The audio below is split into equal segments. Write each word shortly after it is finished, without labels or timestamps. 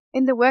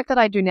in the work that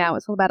I do now,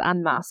 it's all about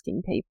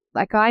unmasking people.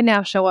 Like I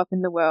now show up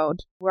in the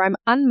world where I'm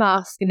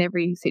unmasked in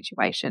every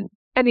situation.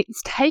 And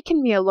it's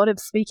taken me a lot of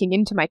speaking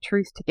into my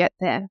truth to get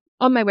there.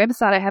 On my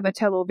website, I have a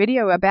tell-all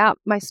video about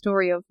my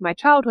story of my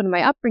childhood and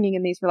my upbringing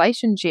in these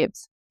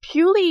relationships,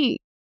 purely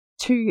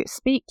to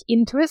speak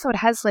into it so it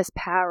has less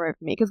power over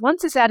me. Because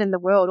once it's out in the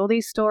world, all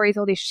these stories,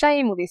 all this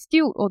shame, all this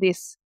guilt, all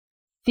this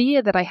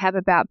fear that I have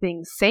about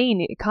being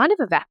seen, it kind of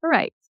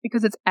evaporates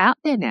because it's out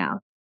there now.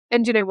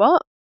 And you know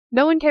what?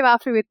 No one came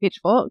after me with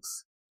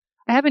pitchforks.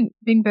 I haven't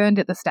been burned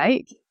at the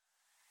stake.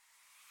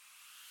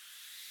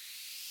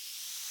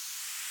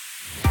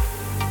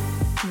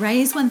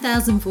 Raise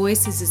 1000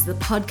 Voices is the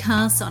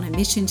podcast on a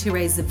mission to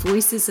raise the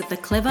voices of the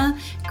clever,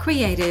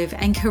 creative,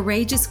 and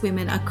courageous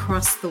women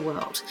across the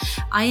world.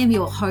 I am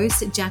your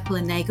host,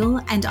 Jacqueline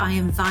Nagel, and I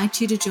invite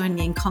you to join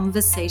me in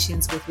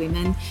conversations with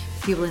women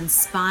who will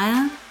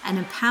inspire and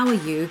empower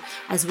you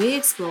as we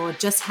explore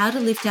just how to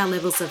lift our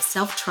levels of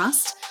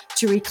self-trust,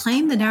 to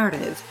reclaim the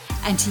narrative,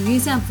 and to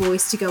use our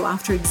voice to go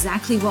after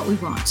exactly what we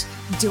want,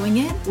 doing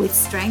it with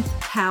strength,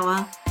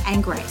 power,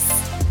 and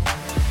grace.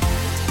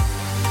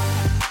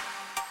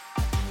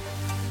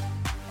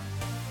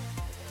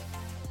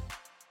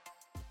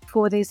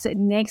 For this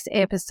next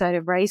episode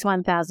of Raise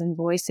 1000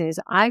 Voices,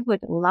 I would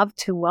love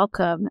to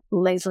welcome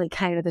Lezly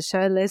Kaye to the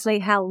show. Lezly,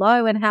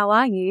 hello and how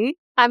are you?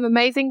 I'm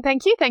amazing,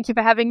 thank you. Thank you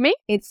for having me.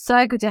 It's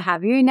so good to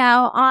have you.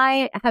 Now,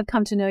 I have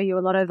come to know you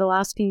a lot over the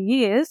last few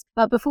years,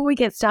 but before we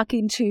get stuck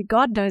into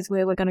God knows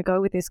where we're going to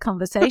go with this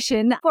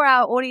conversation, for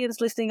our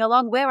audience listening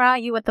along, where are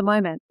you at the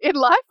moment? In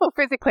life or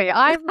physically?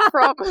 I'm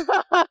from...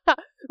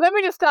 Let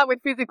me just start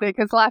with physically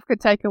because life could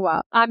take a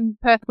while. I'm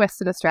Perth,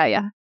 Western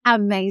Australia.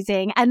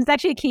 Amazing. And it's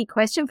actually a key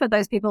question for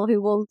those people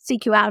who will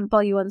seek you out and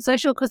follow you on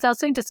social because they'll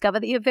soon discover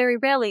that you're very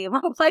rarely in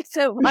one place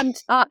at one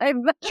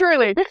time.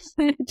 Truly.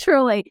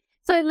 Truly.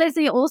 So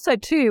Lezly, also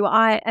too,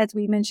 as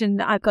we mentioned,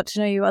 I've got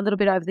to know you a little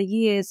bit over the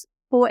years.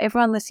 For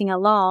everyone listening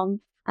along,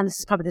 and this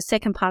is probably the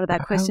second part of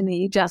that question that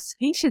you just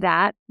hinted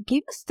at,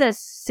 give us the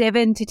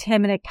 7 to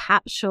 10 minute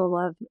capsule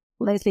of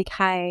Lezly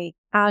Kaye,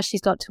 how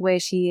she's got to where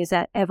she is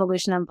at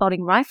evolution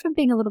unfolding right from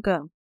being a little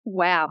girl.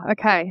 Wow.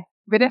 Okay.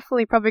 We're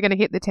definitely probably going to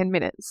hit the 10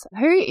 minutes.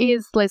 Who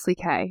is Lezly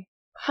Kaye?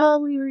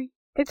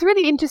 It's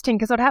really interesting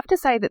because I'd have to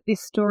say that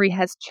this story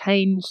has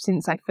changed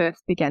since I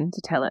first began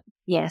to tell it.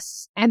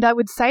 Yes. And I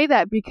would say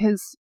that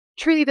because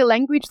truly the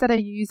language that I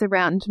use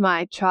around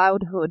my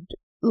childhood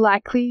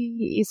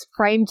likely is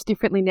framed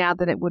differently now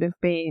than it would have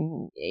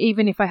been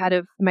even if I had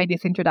have made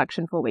this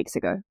introduction 4 weeks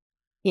ago.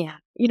 Yeah.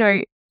 You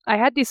know, I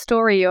had this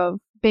story of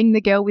being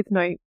the girl with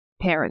no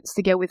parents,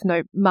 the girl with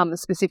no mum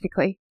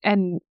specifically.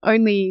 And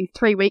only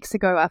 3 weeks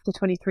ago, after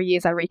 23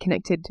 years, I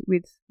reconnected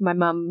with my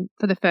mum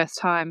for the first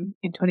time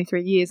in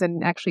 23 years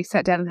and actually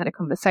sat down and had a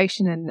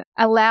conversation and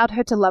allowed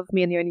her to love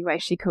me in the only way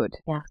she could.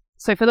 Yeah.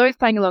 So for those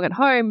playing along at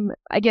home,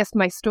 I guess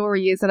my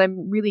story is, and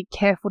I'm really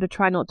careful to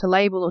try not to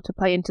label or to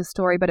play into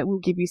story, but it will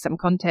give you some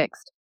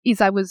context, is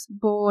I was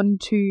born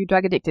to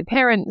drug-addicted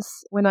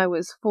parents when I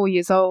was 4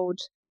 years old.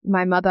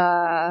 My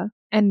mother...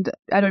 And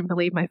I don't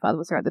believe my father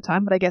was there at the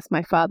time, but I guess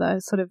my father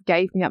sort of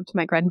gave me up to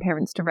my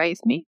grandparents to raise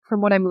me.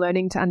 From what I'm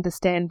learning to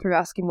understand through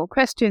asking more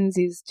questions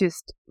is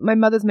just my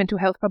mother's mental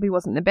health probably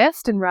wasn't the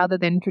best, and rather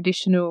than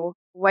traditional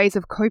ways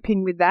of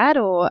coping with that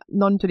or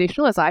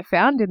non-traditional, as I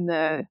found in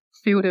the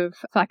field of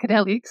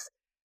psychedelics,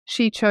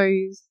 she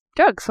chose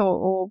drugs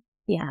or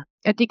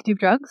addictive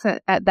drugs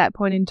at that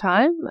point in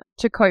time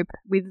to cope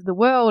with the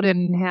world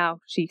and how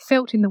she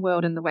felt in the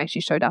world and the way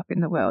she showed up in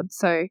the world.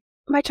 So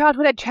my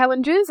childhood had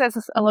challenges, as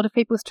a lot of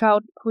people's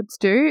childhoods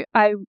do.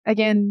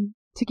 Again,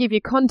 to give you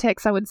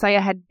context, I would say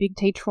I had big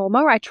T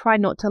trauma. I try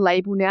not to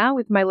label now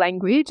with my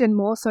language, and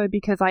more so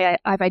because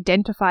I've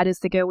identified as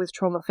the girl with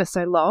trauma for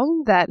so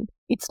long that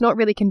it's not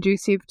really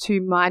conducive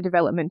to my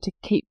development to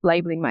keep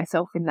labeling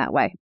myself in that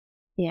way.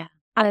 Yeah.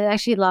 I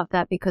actually love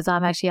that because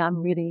I'm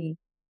really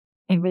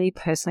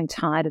personally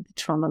tired of the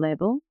trauma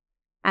level.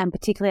 And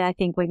particularly, I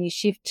think when you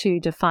shift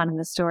to defining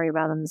the story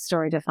rather than the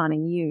story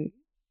defining you,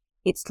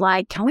 it's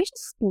like, can we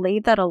just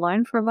leave that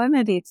alone for a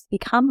moment? It's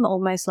become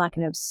almost like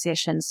an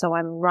obsession. So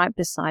I'm right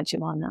beside you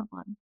on that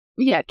one.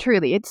 Yeah,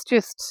 truly.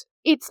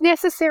 It's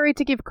necessary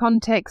to give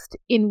context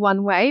in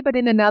one way, but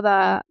in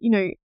another,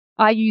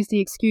 I use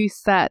the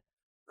excuse that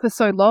for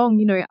so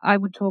long, I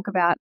would talk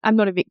about I'm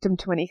not a victim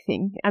to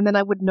anything. And then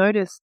I would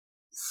notice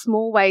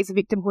small ways of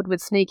victimhood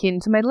would sneak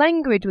into my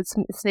language, would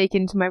sneak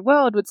into my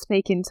world, would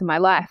sneak into my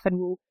life.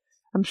 And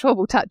I'm sure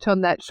we'll touch on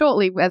that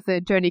shortly as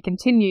the journey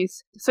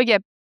continues. So yeah,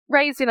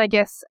 raised in, I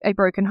guess, a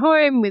broken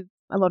home with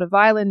a lot of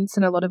violence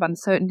and a lot of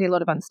uncertainty, a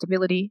lot of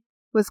instability.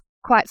 Was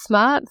quite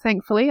smart,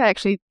 thankfully. I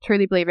actually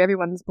truly believe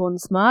everyone's born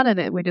smart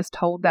and we're just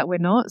told that we're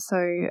not.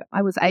 So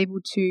I was able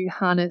to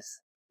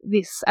harness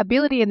this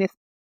ability and this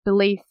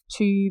belief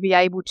to be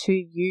able to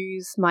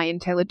use my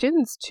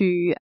intelligence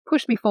to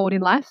push me forward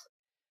in life.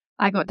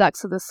 I got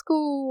ducks at the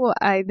school.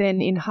 I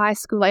then in high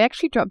school, I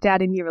actually dropped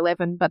out in year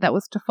 11, but that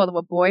was to follow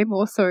a boy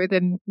more so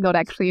than not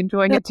actually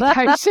enjoying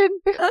education.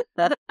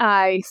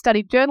 I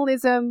studied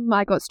journalism.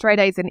 I got straight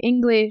A's in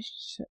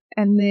English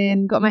and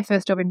then got my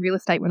first job in real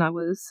estate when I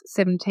was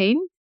 17.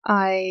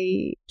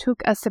 I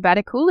took a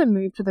sabbatical and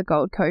moved to the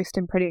Gold Coast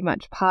and pretty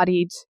much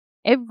partied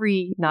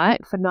every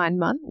night for 9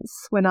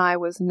 months when I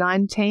was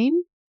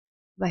 19.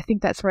 I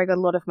think that's where I got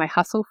a lot of my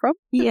hustle from.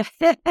 Yeah.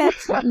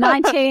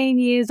 19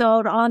 years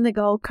old on the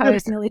Gold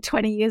Coast nearly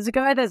 20 years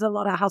ago. There's a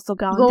lot of hustle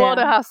going down. A lot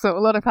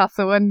of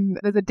hustle. And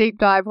there's a deep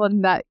dive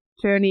on that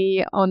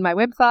journey on my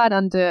website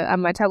under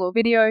my tell-all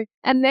video.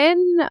 And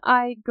then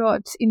I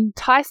got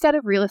enticed out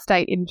of real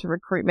estate into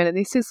recruitment. And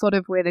this is sort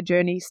of where the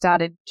journey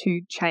started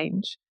to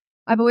change.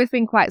 I've always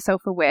been quite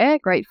self-aware,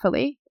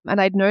 gratefully. And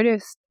I'd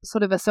noticed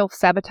sort of a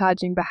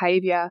self-sabotaging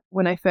behavior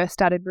when I first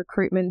started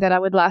recruitment that I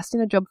would last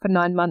in a job for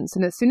 9 months.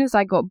 And as soon as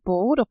I got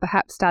bored or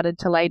perhaps started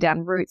to lay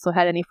down roots or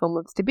had any form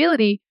of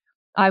stability,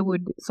 I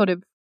would sort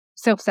of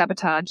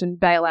self-sabotage and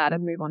bail out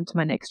and move on to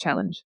my next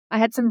challenge. I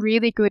had some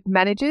really good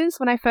managers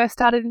when I first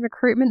started in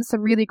recruitment,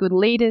 some really good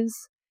leaders,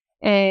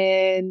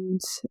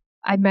 and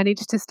I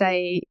managed to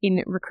stay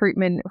in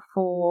recruitment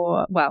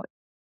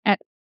at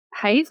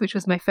Hayes, which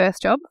was my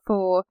first job,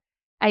 for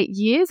 8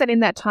 years, and in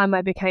that time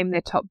I became their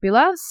top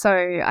biller. So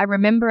I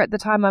remember at the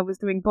time I was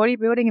doing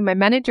bodybuilding and my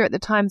manager at the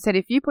time said,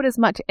 if you put as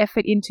much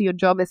effort into your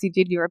job as you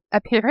did your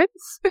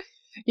appearance,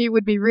 you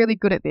would be really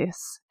good at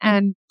this.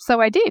 And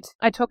so I did.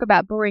 I talk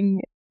about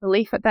boring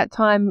belief at that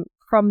time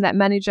from that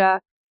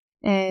manager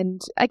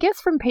and I guess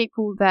from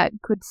people that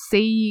could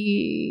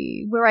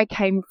see where I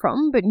came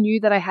from but knew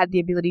that I had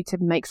the ability to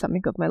make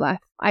something of my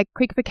life. I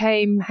quick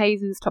became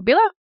Hayes' top biller,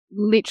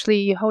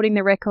 literally holding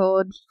the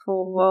record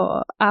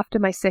for after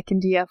my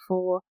second year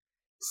for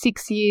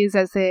 6 years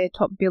as their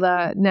top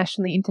biller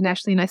nationally,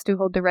 internationally, and I still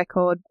hold the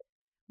record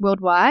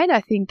worldwide. I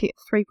think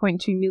it's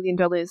 $3.2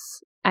 million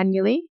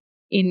annually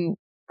in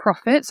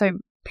profit, so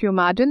pure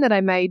margin that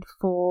I made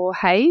for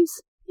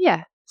Hayes.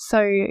 Yeah,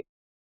 so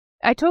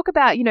I talk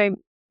about,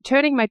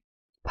 turning my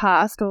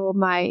past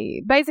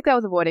basically I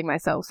was avoiding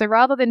myself. So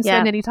rather than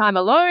spend any time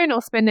alone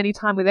or spend any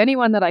time with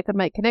anyone that I could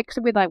make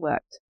connection with, I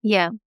worked.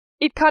 Yeah.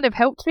 It kind of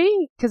helped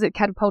me because it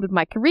catapulted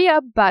my career,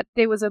 but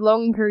there was a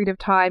long period of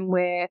time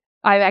where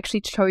I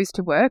actually chose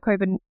to work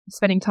over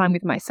spending time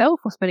with myself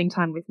or spending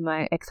time with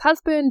my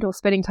ex-husband or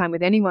spending time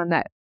with anyone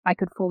that I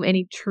could form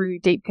any true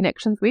deep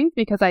connections with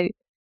because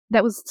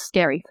that was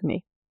scary for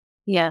me.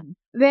 Yeah.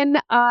 Then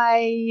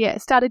I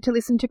started to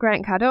listen to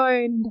Grant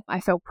Cardone. I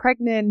fell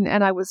pregnant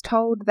and I was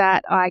told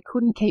that I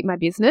couldn't keep my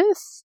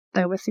business.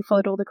 They obviously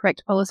followed all the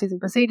correct policies and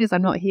procedures.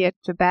 I'm not here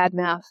to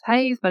badmouth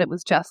Hayes, but it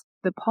was just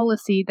the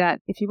policy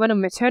that if you went on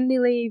maternity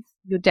leave,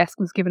 your desk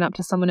was given up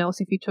to someone else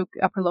if you took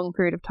a prolonged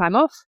period of time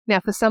off. Now,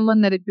 for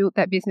someone that had built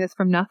that business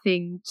from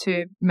nothing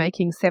to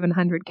making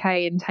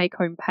 $700K in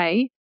take-home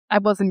pay, I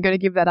wasn't going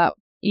to give that up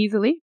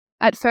easily.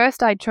 At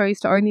first, I chose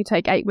to only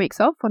take 8 weeks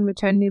off on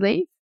maternity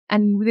leave.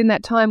 And within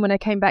that time, when I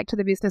came back to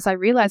the business, I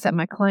realized that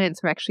my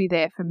clients were actually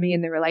there for me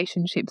and the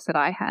relationships that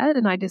I had.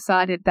 And I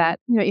decided that,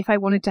 if I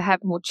wanted to have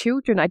more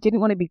children, I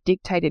didn't want to be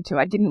dictated to.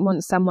 I didn't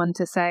want someone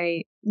to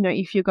say,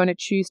 if you're going to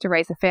choose to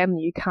raise a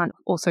family, you can't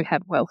also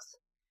have wealth.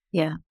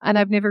 Yeah. And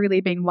I've never really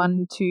been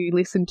one to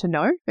listen to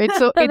no.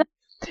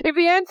 If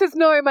the answer's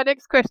no, my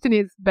next question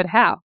is, but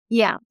how?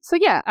 Yeah. So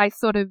yeah, I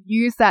sort of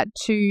use that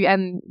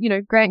and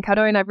Grant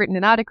Cardone, I've written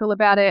an article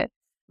about it.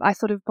 I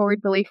sort of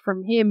borrowed belief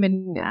from him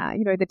and,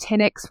 the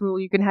 10X rule,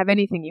 you can have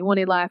anything you want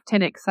in life,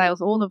 10X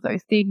sales, all of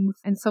those things.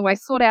 And so I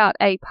sought out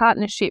a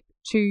partnership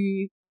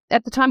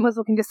at the time I was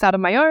looking to start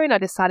on my own. I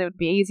decided it would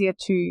be easier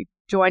to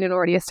join an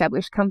already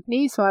established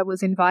company. So I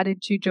was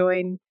invited to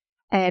join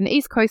an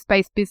East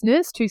Coast-based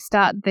business to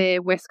start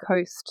their West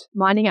Coast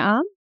mining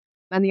arm.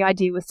 And the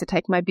idea was to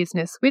take my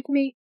business with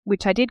me,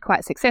 which I did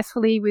quite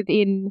successfully.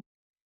 Within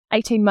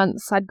 18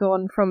 months, I'd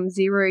gone from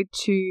 0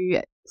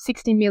 to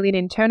 60 million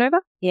in turnover.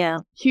 Yeah.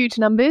 Huge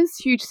numbers,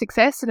 huge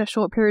success in a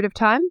short period of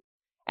time.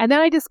 And then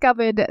I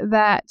discovered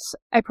that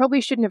I probably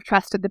shouldn't have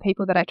trusted the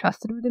people that I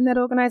trusted within that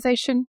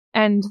organization,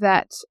 and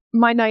that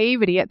my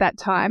naivety at that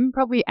time,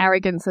 probably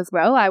arrogance as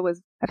well.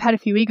 I've had a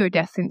few ego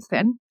deaths since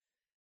then.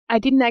 I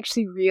didn't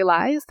actually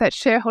realize that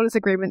shareholders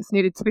agreements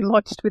needed to be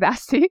lodged with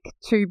ASIC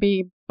to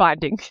be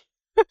binding.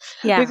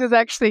 Yeah. This is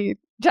actually,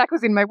 Jack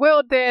was in my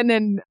world then,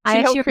 and I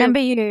actually remember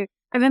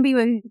you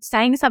were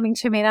saying something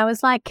to me and I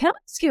was like, can I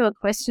ask you a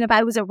question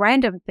about, it was a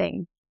random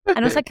thing. And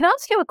I was like, can I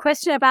ask you a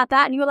question about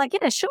that? And you were like,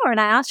 yeah, sure. And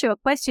I asked you a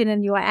question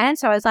and your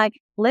answer, I was like,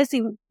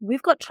 Lezly,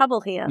 we've got trouble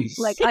here.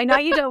 Like, I know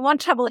you don't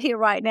want trouble here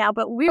right now,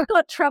 but we've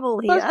got trouble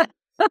here.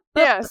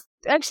 Yes.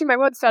 Actually, my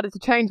world started to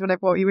change when I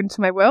brought you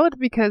into my world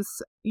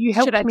because you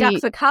helped me. Should I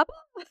duck the cup?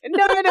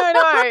 No,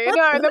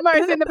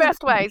 in the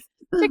best ways.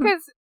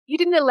 Because you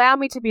didn't allow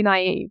me to be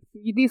naive.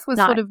 This was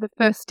sort of the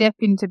first step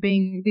into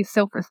being this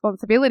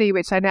self-responsibility,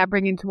 which I now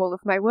bring into all of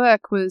my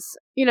work was,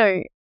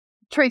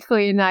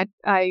 truthfully, and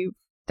I've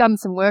done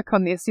some work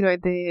on this,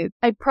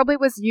 I probably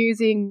was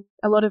using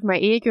a lot of my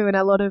ego and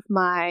a lot of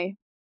my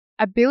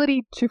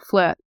ability to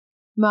flirt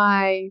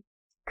my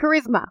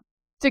charisma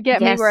to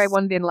get me where I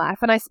wanted in life.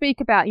 And I speak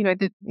about,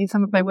 in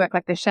some of my work,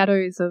 like the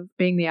shadows of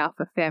being the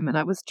alpha femme. And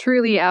I was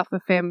truly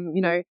alpha femme,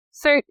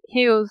 suit,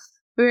 heels,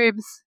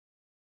 boobs,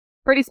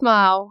 pretty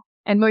smile,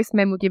 and most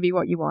men will give you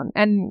what you want.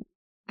 And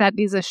that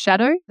is a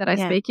shadow that I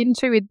speak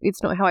into.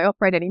 It's not how I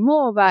operate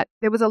anymore, but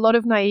there was a lot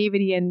of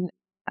naivety and,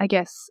 I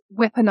guess,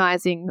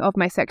 weaponizing of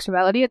my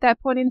sexuality at that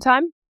point in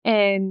time.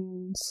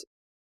 And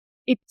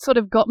it sort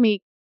of got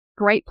me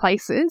great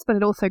places, but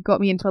it also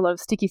got me into a lot of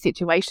sticky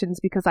situations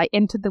because I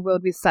entered the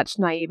world with such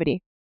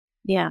naivety.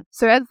 Yeah.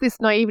 So as this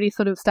naivety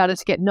sort of started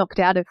to get knocked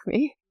out of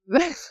me,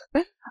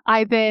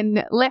 I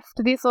then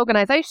left this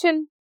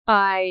organization.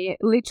 I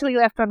literally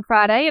left on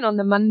Friday, and on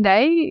the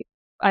Monday,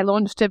 I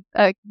launched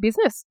a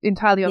business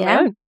entirely on my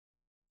own.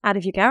 Out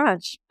of your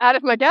garage. Out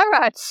of my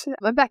garage.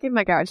 I'm back in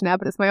my garage now,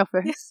 but it's my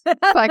office.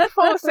 It's like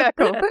full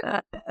circle.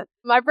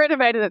 I've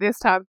renovated it this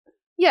time.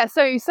 Yeah,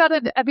 so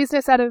started a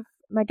business out of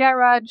my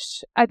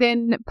garage. I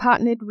then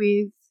partnered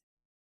with...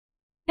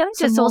 Can I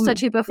just also,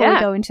 too, before we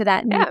go into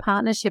that new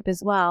partnership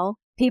as well,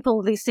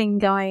 people listening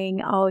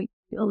going, oh,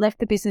 you left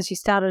the business, you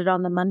started it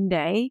on the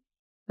Monday.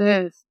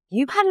 Yes.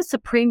 You've had a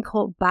Supreme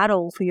Court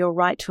battle for your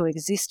right to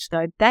exist,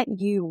 though, that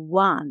you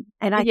won.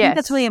 And I think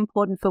that's really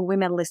important for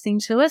women listening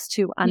to us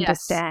to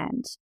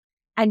understand.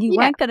 And you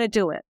weren't going to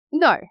do it.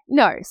 No.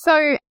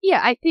 So,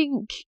 I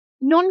think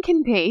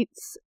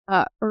non-competes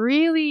are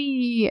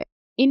really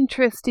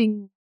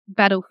interesting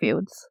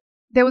battlefields.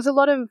 There was a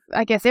lot of,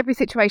 I guess, every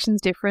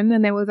situation's different,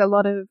 and there was a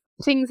lot of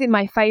things in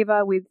my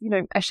favor with,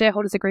 a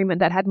shareholders agreement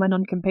that had my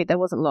non-compete that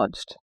wasn't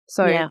lodged.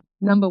 So,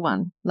 number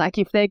one, like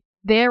if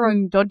their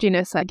own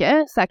dodginess, I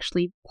guess,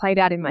 actually played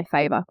out in my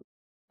favor.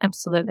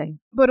 Absolutely.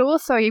 But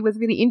also it was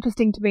really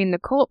interesting to be in the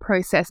court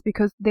process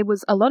because there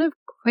was a lot of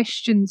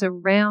questions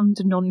around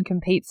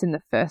non-competes in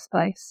the first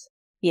place.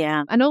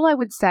 Yeah. And all I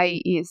would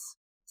say is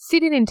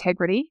sit in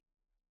integrity.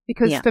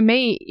 Because for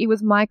me, it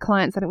was my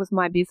clients and it was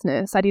my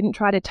business. I didn't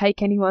try to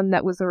take anyone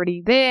that was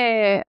already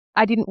there.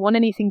 I didn't want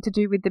anything to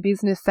do with the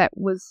business that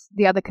was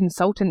the other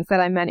consultants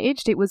that I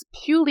managed. It was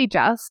purely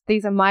just,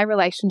 these are my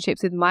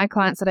relationships with my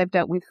clients that I've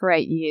dealt with for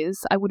 8 years.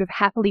 I would have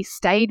happily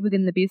stayed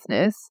within the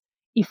business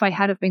if I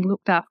had have been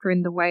looked after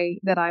in the way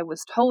that I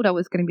was told I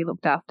was going to be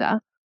looked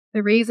after.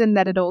 The reason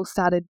that it all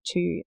started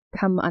to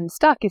come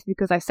unstuck is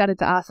because I started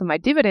to ask what my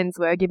dividends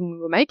were, given we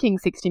were making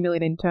 60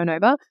 million in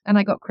turnover, and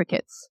I got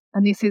crickets.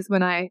 And this is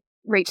when I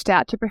reached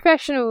out to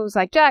professionals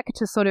like Jack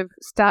to sort of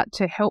start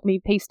to help me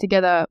piece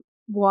together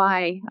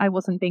why I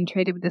wasn't being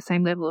treated with the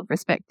same level of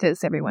respect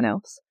as everyone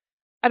else.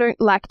 I don't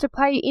like to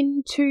play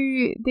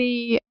into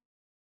the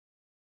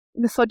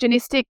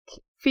misogynistic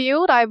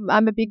field.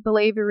 I'm a big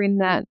believer in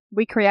that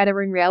we create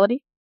our own reality.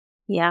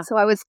 Yeah. So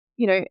I was,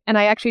 and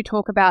I actually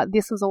talk about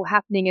this was all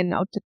happening, and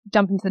I'll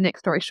jump into the next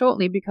story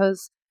shortly,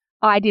 because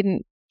I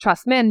didn't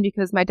trust men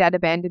because my dad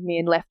abandoned me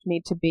and left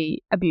me to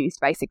be abused,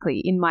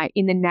 basically, in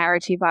the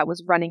narrative I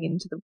was running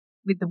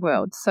with the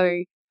world.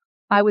 So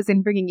I was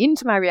then bringing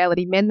into my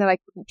reality men that I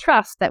couldn't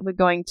trust that were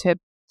going to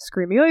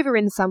screw me over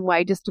in some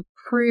way just to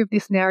prove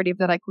this narrative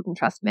that I couldn't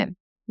trust men.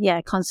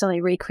 Yeah,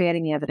 constantly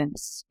recreating the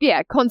evidence.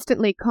 Yeah,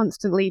 constantly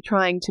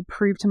trying to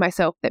prove to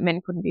myself that men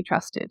couldn't be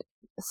trusted.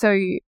 So,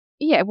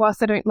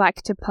 whilst I don't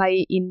like to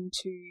play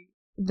into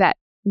that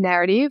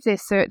narrative, there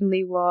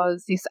certainly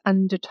was this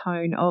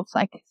undertone of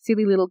like,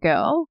 silly little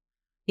girl.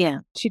 Yeah.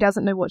 She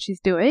doesn't know what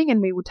she's doing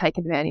and we will take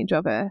advantage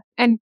of her.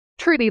 And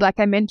truly, like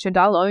I mentioned,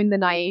 I'll own the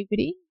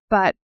naivety,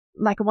 but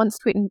like once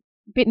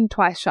bitten,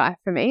 twice shy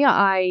for me.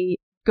 I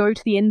go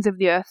to the ends of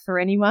the earth for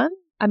anyone.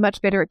 I'm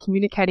much better at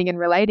communicating and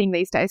relating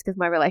these days because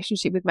my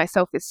relationship with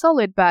myself is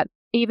solid. But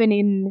even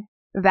in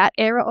that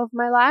era of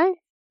my life,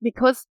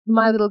 because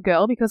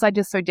I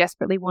just so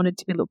desperately wanted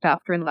to be looked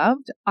after and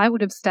loved, I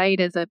would have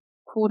stayed as a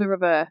quarter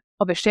of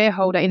a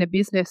shareholder in a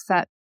business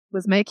that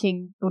was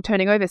making or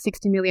turning over $60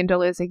 million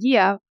a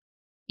year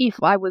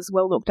if I was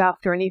well looked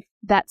after and if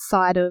that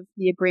side of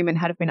the agreement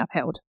had been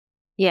upheld.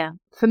 Yeah.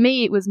 For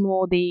me, it was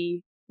more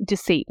the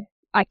deceit.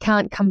 I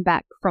can't come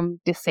back from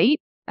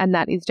deceit, and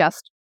that is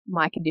just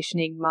my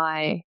conditioning,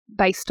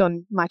 based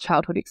on my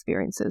childhood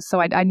experiences. So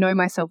I know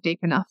myself deep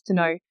enough to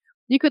know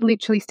you could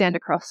literally stand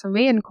across from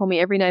me and call me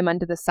every name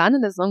under the sun,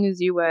 and as long as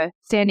you were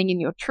standing in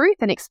your truth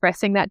and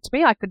expressing that to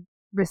me, I could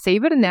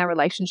receive it and our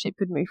relationship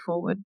could move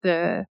forward.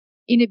 The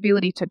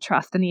inability to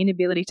trust and the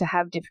inability to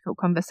have difficult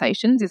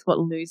conversations is what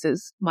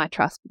loses my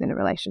trust within a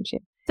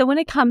relationship. So when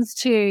it comes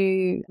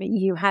to,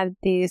 you had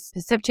this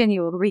perception,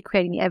 you were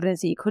recreating the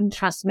evidence that you couldn't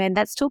trust men,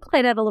 that still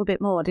played out a little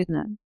bit more, didn't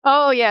it?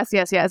 Oh, yes.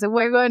 And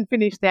we weren't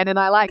finished then, and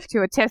I like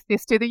to attest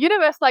this too. The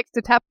universe likes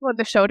to tap you on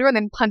the shoulder and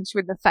then punch you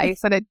in the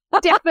face, and it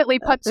definitely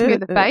punched me in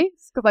the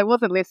face because I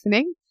wasn't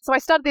listening. So I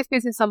started this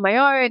business on my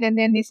own, and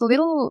then this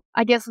little,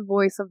 I guess,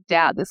 voice of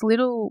doubt, this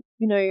little,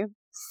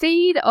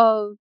 seed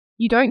of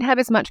you don't have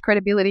as much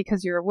credibility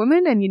because you're a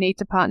woman and you need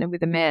to partner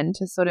with a man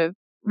to sort of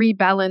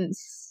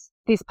rebalance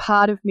this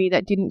part of me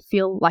that didn't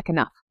feel like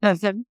enough.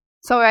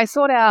 So I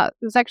sought out,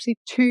 it was actually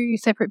 2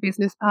 separate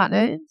business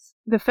partners.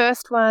 The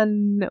first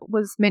one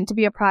was meant to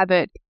be a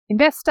private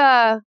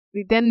investor.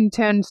 He then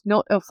turned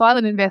not a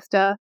silent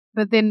investor,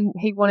 but then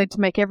he wanted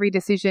to make every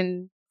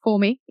decision for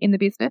me in the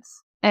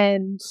business.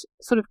 And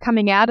sort of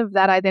coming out of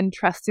that, I then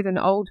trusted an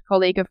old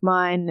colleague of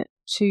mine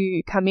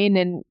to come in,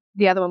 and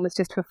the other one was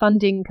just for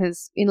funding,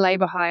 because in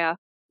labour hire,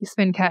 you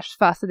spend cash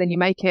faster than you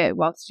make it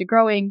whilst you're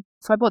growing.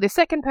 So I brought this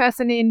second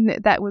person in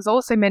that was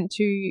also meant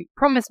to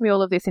promise me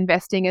all of this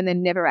investing and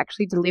then never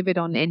actually delivered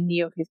on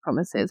any of his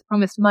promises.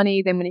 Promised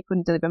money, then when he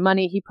couldn't deliver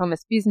money, he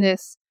promised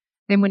business.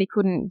 Then when he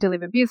couldn't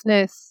deliver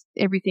business,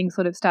 everything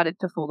sort of started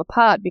to fall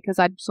apart, because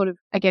I'd sort of,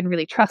 again,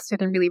 really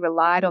trusted and really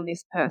relied on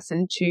this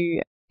person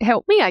to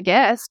help me, I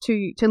guess,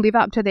 to live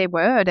up to their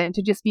word and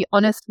to just be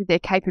honest with their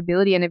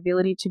capability and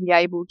ability to be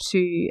able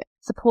to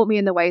support me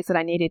in the ways that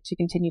I needed to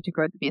continue to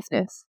grow the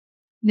business.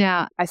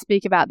 Now, I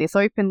speak about this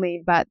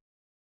openly, but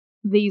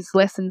these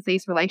lessons,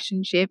 these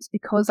relationships,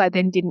 because I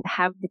then didn't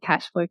have the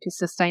cash flow to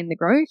sustain the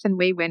growth, and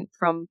we went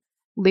from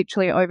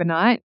literally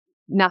overnight,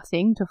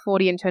 nothing, to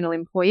 40 internal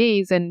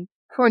employees and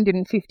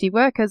 450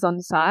 workers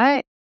on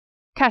site,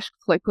 cash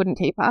flow couldn't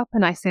keep up,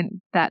 and I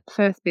sent that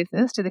first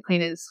business to the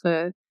cleaners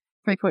for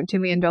 $3.2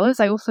 million.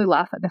 I also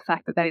laugh at the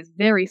fact that is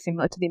very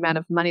similar to the amount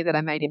of money that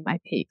I made in my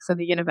peak. So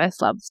the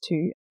universe loves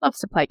to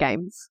play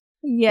games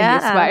in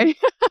this way.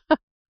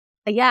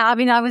 Yeah, I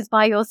mean, I was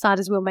by your side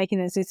as we were making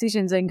those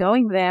decisions and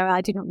going there.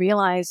 I didn't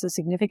realize the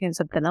significance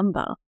of the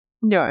number.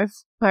 No,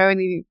 I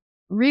only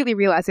really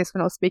realized this when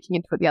I was speaking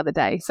into it the other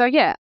day. So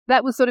yeah,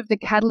 that was sort of the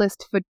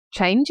catalyst for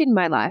change in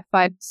my life.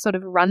 I'd sort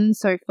of run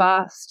so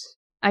fast,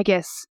 I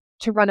guess,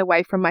 to run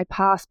away from my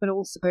past, but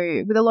also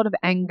with a lot of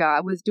anger.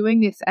 I was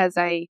doing this as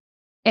a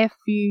F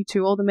you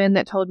to all the men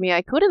that told me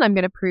I could, and I'm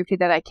going to prove to you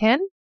that I can.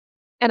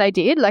 And I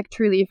did. Like,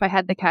 truly, if I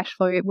had the cash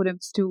flow, it would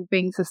have still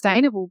been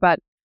sustainable. But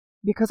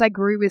because I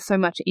grew with so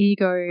much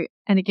ego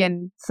and,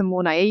 again, some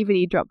more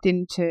naivety dropped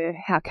into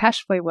how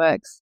cash flow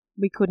works,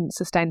 we couldn't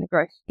sustain the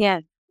growth.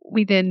 Yeah.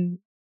 We then,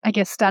 I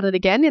guess, started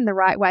again in the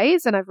right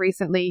ways. And I've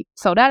recently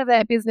sold out of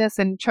that business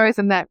and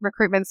chosen that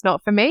recruitment's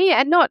not for me.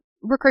 And not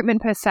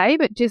recruitment per se,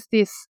 but just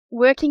this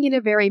working in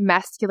a very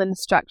masculine,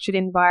 structured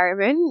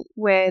environment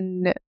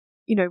when,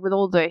 you know, with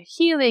all the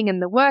healing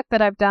and the work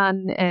that I've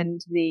done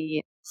and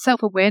the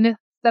self-awareness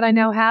that I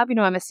now have, you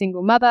know, I'm a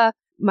single mother,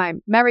 my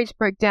marriage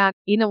broke down.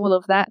 In all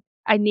of that,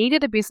 I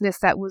needed a business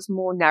that was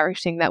more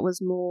nourishing, that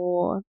was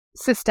more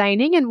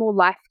sustaining and more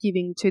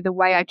life-giving to the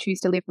way I choose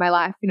to live my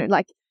life. You know,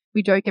 like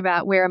we joke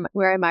about where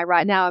am I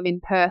right now? I'm in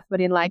Perth,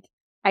 but in like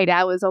 8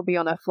 hours, I'll be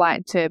on a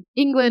flight to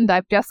England.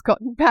 I've just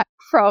gotten back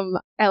from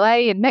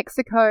LA and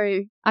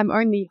Mexico. I'm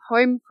only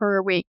home for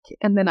a week,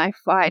 and then I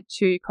fly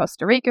to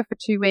Costa Rica for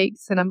 2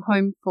 weeks, and I'm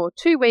home for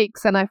 2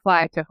 weeks, and I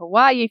fly to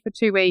Hawaii for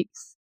 2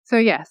 weeks. So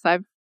yes,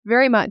 I've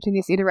very much in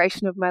this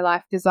iteration of my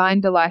life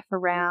designed a life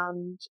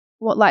around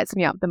what lights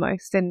me up the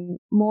most and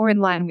more in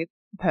line with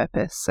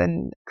purpose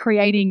and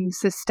creating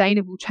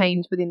sustainable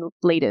change within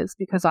leaders,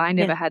 because I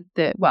never had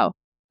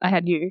I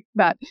had you,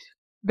 but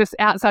just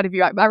outside of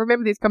you, I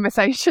remember these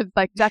conversations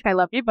like, Jack, I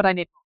love you, but I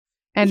need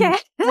more. And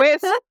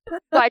where's,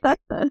 like,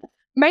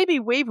 maybe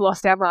we've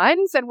lost our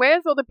minds, and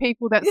where's all the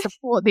people that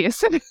support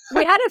this?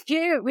 We had a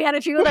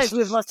few of those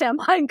we've lost our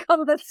mind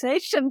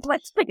conversations,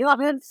 let's be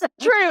honest.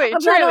 Truly.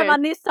 I'm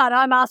on this side,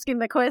 I'm asking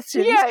the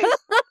questions. Yeah.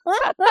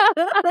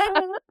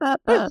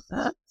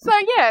 So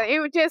yeah,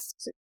 it was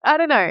just, I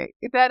don't know,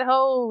 that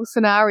whole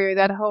scenario,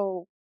 that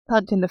whole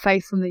punch in the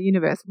face from the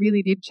universe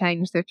really did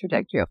change the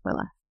trajectory of my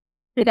life.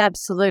 It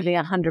absolutely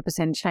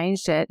 100%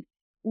 changed it.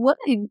 What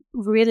I'd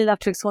really love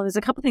to explore, there's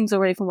a couple of things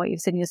already from what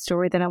you've said in your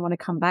story that I want to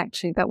come back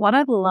to, but what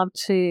I'd love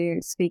to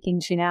speak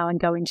into now and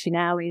go into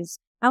now is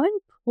how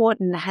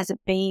important has it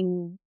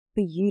been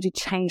for you to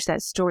change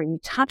that story? You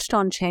touched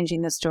on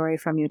changing the story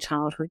from your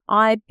childhood.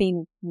 I've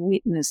been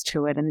witness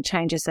to it and the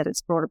changes that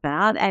it's brought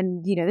about.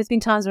 And, you know, there's been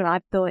times when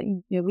I've thought,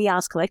 you know, we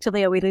ask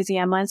collectively, are we losing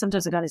our minds?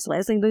 Sometimes I've gone, is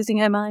Lezly losing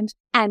her mind?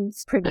 And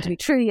it's proven to be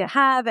true. You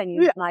have, and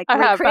you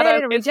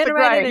recreated and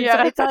regenerated,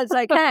 and so it's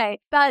okay.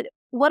 But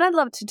what I'd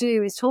love to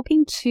do is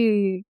talking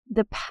to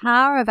the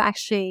power of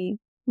actually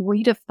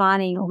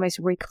redefining, almost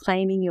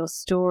reclaiming your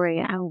story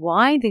and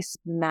why this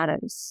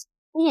matters.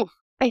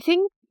 I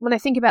think when I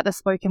think about the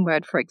spoken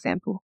word, for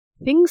example,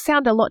 things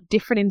sound a lot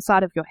different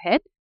inside of your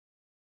head.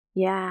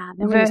 Yeah.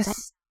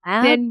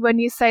 Then when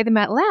you say them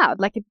out loud,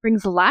 like it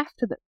brings life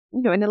to the,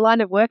 you know, in the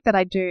line of work that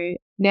I do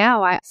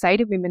now, I say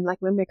to women,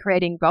 like when we're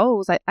creating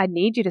goals, I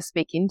need you to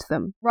speak into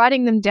them.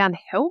 Writing them down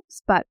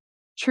helps, but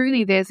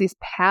truly there's this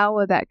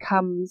power that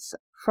comes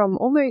from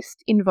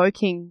almost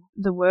invoking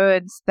the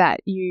words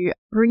that you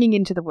bringing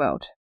into the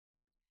world.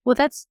 Well,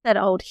 that's that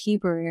old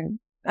Hebrew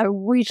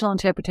original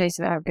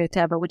interpretation of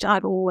Abracadabra, which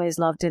I've always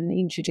loved and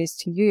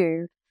introduced to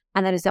you,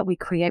 and that is that we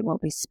create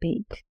what we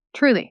speak.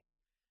 Truly.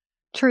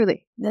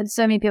 That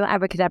so many people,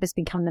 Abracadabra has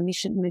become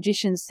the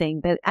magician's thing,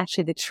 but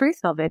actually the truth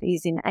of it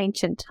is in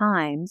ancient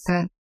times,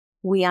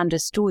 we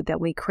understood that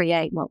we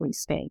create what we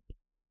speak.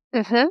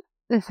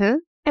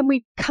 And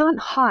we can't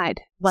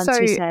hide. Once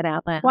we say it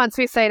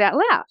out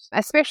loud.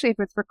 Especially if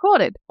it's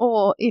recorded,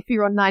 or if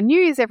you're on 9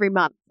 News every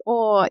month,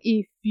 or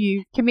if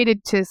you've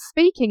committed to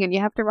speaking and you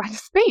have to write a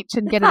speech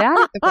and get it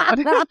out of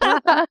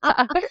the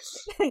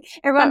world.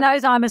 Everyone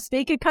knows I'm a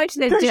speaker coach.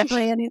 There's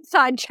definitely an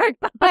inside joke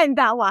behind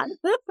that one.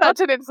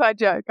 Such an inside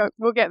joke.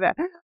 We'll get there.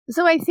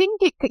 So I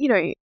think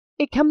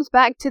it comes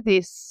back to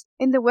this.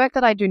 In the work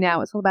that I do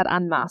now, it's all about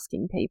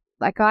unmasking people.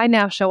 Like, I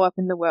now show up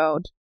in the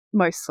world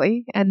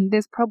mostly, and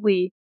there's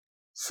probably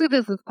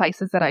slithers of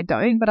places that I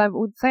don't, but I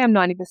would say I'm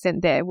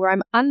 90% there, where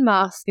I'm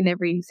unmasked in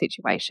every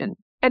situation.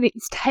 And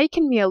it's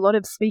taken me a lot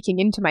of speaking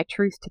into my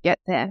truth to get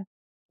there.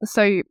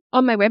 So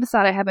on my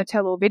website, I have a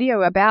tell-all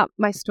video about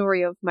my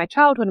story of my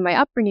childhood and my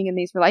upbringing in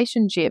these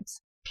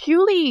relationships,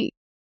 purely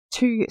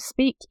to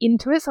speak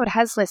into it so it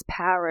has less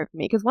power over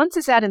me. Because once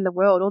it's out in the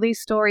world, all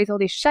these stories, all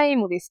this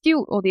shame, all this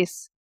guilt, all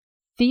this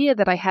fear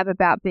that I have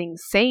about being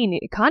seen,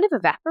 it kind of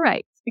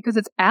evaporates because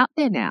it's out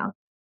there now.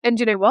 And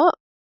you know what?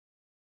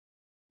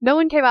 No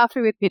one came after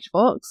me with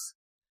pitchforks.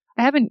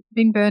 I haven't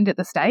been burned at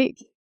the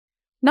stake.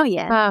 Not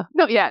yet.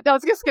 Not yet. I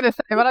was just going to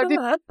say, but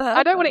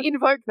I don't want to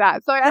invoke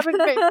that. So I haven't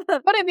been,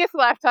 not in this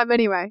lifetime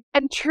anyway.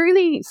 And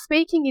truly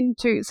speaking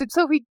into,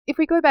 so if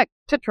we go back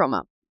to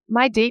trauma,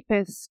 my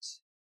deepest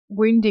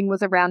wounding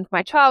was around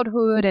my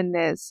childhood, and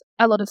there's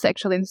a lot of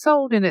sexual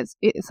assault and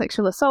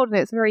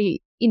it's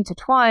very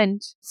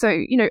intertwined.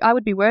 So, I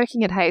would be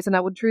working at Hayes and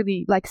I would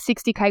truly, like,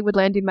 60K would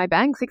land in my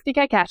bank,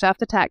 60K cash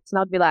after tax, and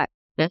I'd be like,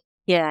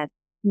 yeah,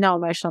 no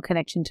emotional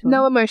connection to it.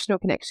 No emotional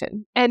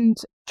connection. And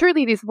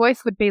truly this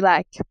voice would be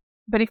like,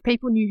 but if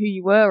people knew who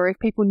you were, or if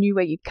people knew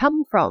where you'd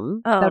come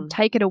from, they'd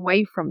take it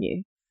away from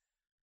you.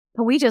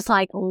 But we just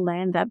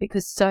land that,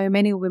 because so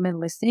many women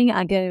listening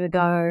are going to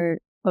go,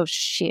 oh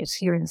shit,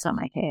 you're inside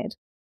my head.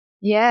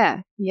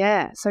 Yeah.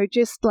 So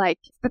just like,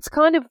 that's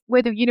kind of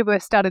where the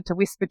universe started to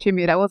whisper to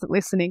me that I wasn't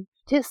listening.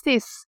 Just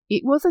this,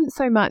 it wasn't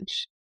so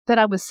much that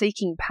I was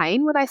seeking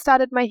pain when I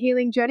started my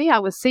healing journey. I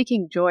was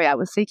seeking joy. I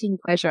was seeking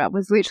pleasure. I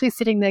was literally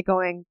sitting there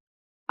going,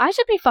 I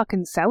should be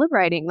fucking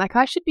celebrating. Like,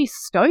 I should be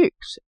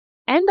stoked.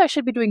 And I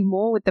should be doing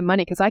more with the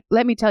money, because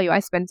let me tell you, I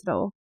spent it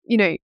all.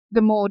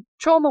 The more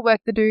trauma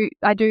work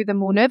I do, the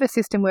more nervous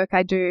system work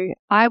I do.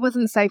 I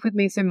wasn't safe with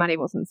me, so money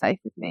wasn't safe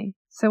with me.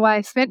 So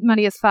I spent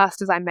money as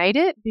fast as I made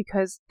it,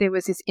 because there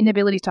was this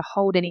inability to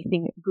hold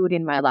anything good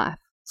in my life.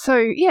 So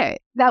yeah,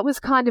 that was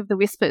kind of the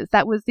whispers.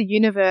 That was the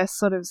universe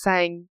sort of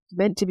saying,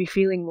 meant to be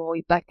feeling more,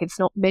 like it's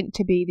not meant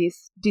to be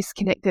this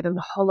disconnected and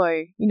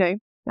hollow.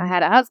 I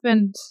had a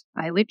husband.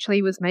 I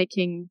literally was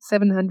making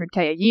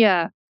 $700K a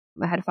year.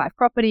 I had 5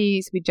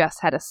 properties. We just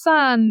had a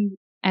son.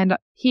 And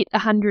hit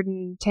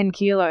 110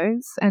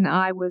 kilos, and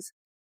I was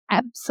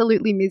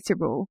absolutely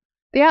miserable.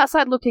 The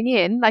outside looking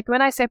in, like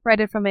when I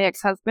separated from my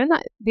ex-husband,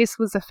 this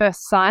was the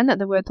first sign that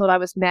the world thought I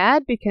was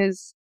mad,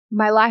 because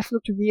my life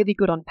looked really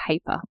good on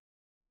paper.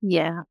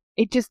 Yeah.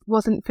 It just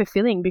wasn't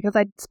fulfilling, because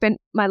I'd spent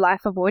my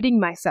life avoiding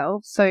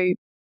myself. So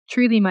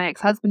truly my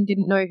ex-husband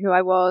didn't know who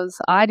I was.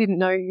 I didn't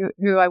know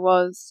who I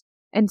was.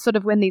 And sort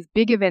of when these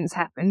big events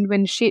happened,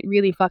 when shit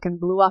really fucking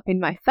blew up in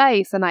my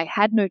face and I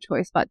had no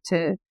choice but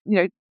to,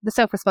 the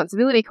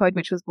self-responsibility code,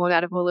 which was born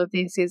out of all of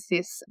this, is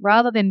this,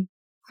 rather than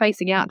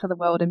facing out to the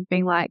world and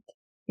being like,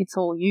 it's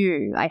all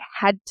you, I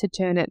had to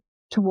turn it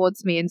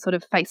towards me and sort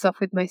of face off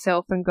with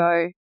myself and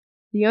go,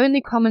 the only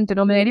common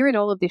denominator in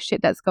all of this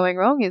shit that's going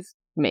wrong is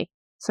me.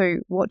 So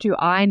what do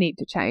I need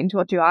to change?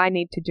 What do I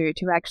need to do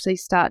to actually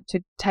start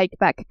to take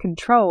back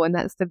control? And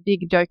that's the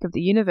big joke of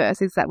the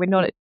universe, is that we're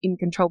not in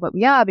control, but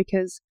we are,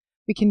 because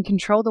we can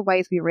control the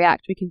ways we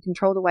react, we can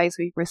control the ways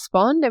we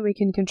respond, and we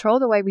can control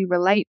the way we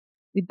relate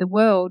with the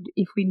world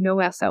if we know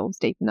ourselves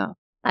deep enough.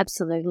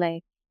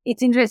 Absolutely.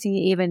 It's interesting,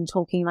 even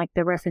talking like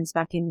the reference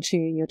back into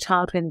your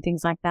childhood and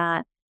things like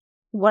that.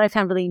 What I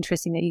found really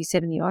interesting that you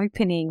said in the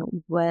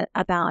opening were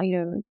about,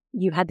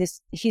 you had this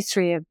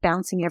history of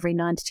bouncing every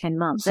 9 to 10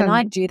 months. And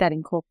I do that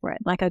in corporate.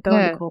 Like, I go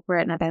into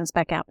corporate and I bounce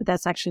back out, but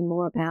that's actually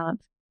more about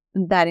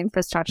that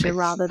infrastructure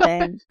rather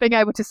than being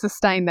able to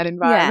sustain that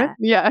environment.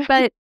 Yeah.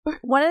 But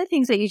one of the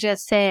things that you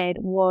just said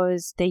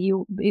was that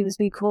it was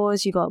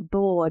because you got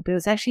bored, but it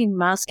was actually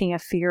masking a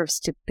fear of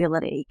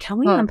stability. Can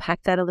we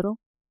unpack that a little?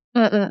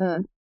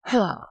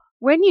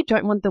 When you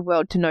don't want the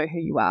world to know who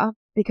you are,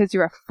 because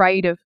you're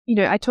afraid of,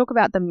 I talk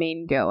about the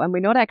mean girl, and we're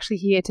not actually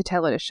here to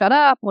tell her to shut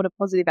up or to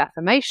positive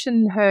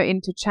affirmation her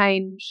into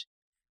change.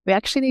 We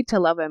actually need to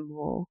love her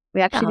more.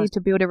 We actually need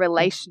to build a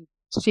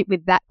relationship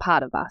with that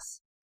part of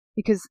us,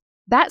 because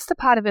that's the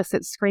part of us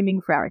that's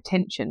screaming for our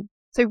attention.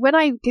 So when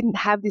I didn't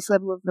have this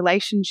level of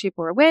relationship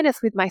or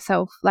awareness with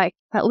myself, like,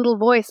 that little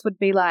voice would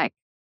be like,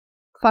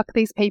 fuck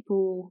these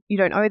people, you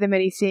don't owe them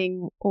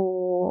anything,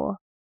 or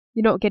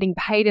you're not getting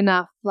paid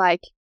enough,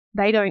 like,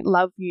 they don't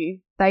love you,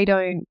 they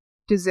don't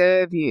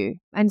deserve you.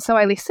 And so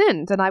I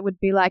listened, and I would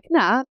be like,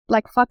 nah,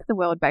 like, fuck the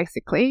world,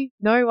 basically.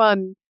 No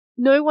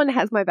one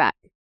has my back.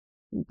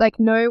 Like,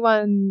 no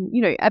one,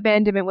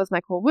 abandonment was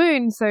my core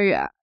wound. So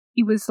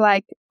it was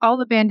like,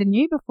 I'll abandon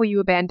you before you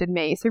abandon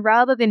me. So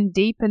rather than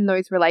deepen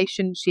those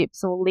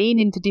relationships or lean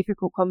into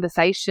difficult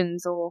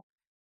conversations or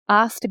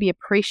ask to be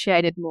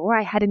appreciated more,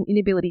 I had an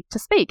inability to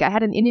speak. I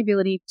had an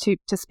inability to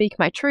speak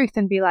my truth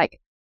and be like,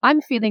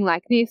 I'm feeling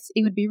like this.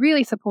 It would be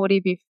really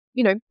supportive if,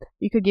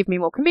 you could give me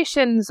more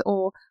commissions,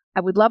 or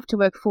I would love to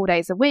work 4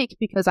 days a week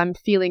because I'm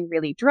feeling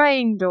really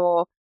drained,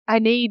 or I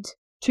need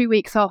 2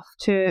 weeks off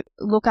to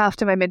look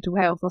after my mental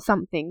health or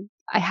something.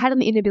 I had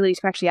an inability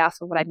to actually ask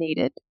for what I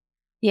needed.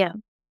 Yeah.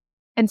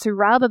 And so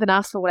rather than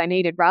ask for what I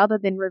needed, rather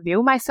than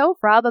reveal myself,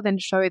 rather than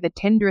show the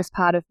tenderest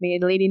part of me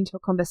and lead into a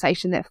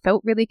conversation that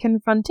felt really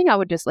confronting, I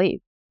would just leave.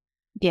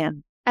 Yeah.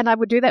 And I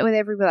would do that with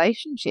every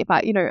relationship.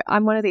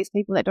 I'm one of these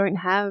people that don't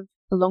have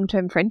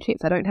long-term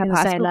friendships. I don't have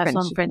high school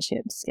lifelong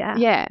friendships. Yeah.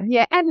 Yeah.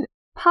 Yeah. And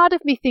part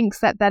of me thinks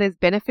that has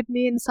benefited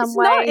me in some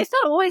way. It's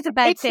not always a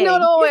bad thing.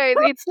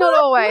 It's not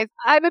always.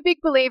 I'm a big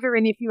believer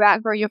in, if you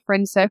outgrow your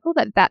friend circle,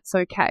 that's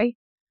okay.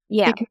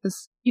 Yeah.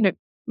 Because,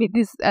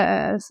 this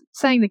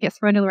saying that gets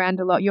thrown around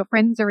a lot, your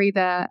friends are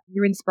either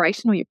your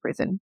inspiration or your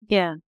prison.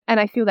 Yeah. And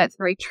I feel that's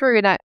very true.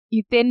 And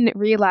you then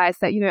realize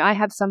that, I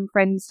have some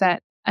friends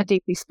that are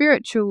deeply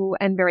spiritual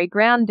and very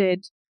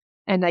grounded,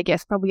 and I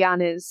guess probably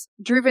aren't as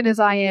driven as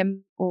I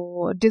am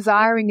or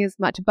desiring as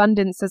much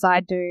abundance as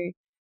I do,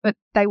 but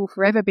they will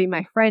forever be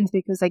my friends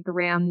because they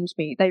ground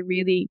me. They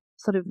really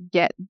sort of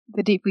get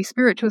the deeply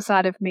spiritual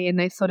side of me,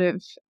 and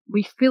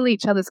we fill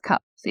each other's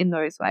cups in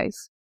those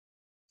ways.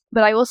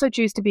 But I also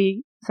choose to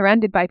be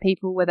surrounded by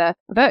people, whether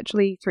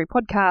virtually through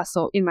podcasts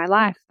or in my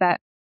life,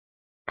 that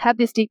have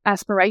this deep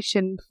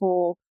aspiration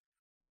for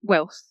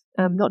wealth,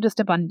 not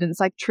just abundance,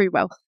 like true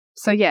wealth.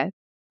 So yeah,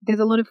 there's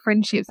a lot of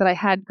friendships that I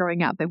had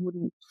growing up that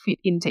wouldn't fit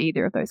into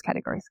either of those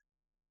categories.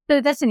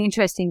 So that's an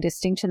interesting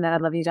distinction that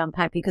I'd love you to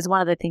unpack, because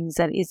one of the things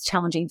that is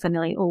challenging for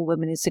nearly all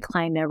women is to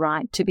claim their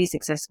right to be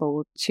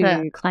successful,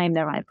 to claim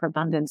their right for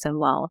abundance and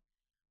wealth.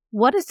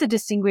 What is the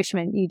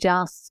distinguishment? You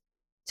just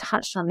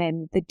touched on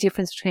them, the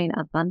difference between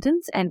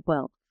abundance and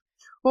wealth.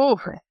 Oh,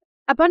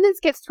 abundance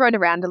gets thrown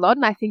around a lot,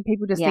 and I think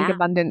people just think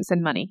abundance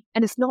and money,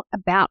 and it's not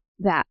about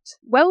that.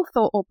 Wealth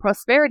or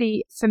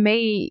prosperity for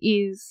me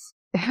is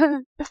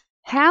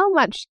how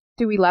much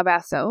do we love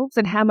ourselves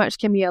and how much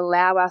can we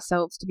allow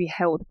ourselves to be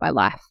held by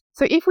life?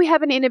 So if we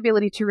have an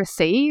inability to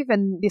receive,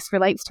 and this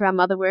relates to our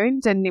mother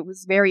wound, and it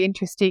was very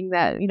interesting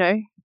that,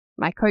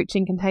 my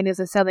coaching containers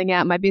are selling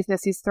out, my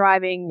business is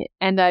thriving,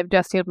 and I've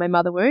just healed my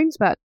mother wounds,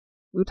 but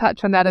we'll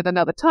touch on that at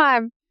another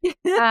time.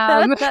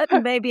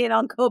 Maybe an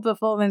encore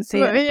performance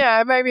here.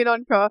 Yeah, maybe an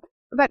encore.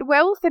 But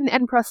wealth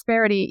and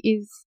prosperity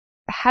is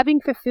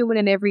having fulfillment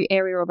in every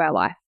area of our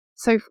life.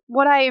 So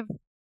what I've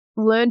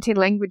learned in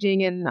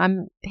languaging, and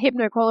I'm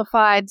hypno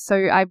qualified, so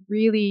I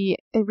really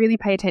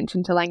pay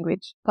attention to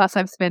language. Plus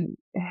I've spent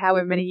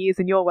however many years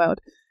in your world.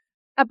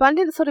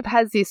 Abundance sort of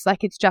has this,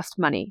 like, it's just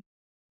money.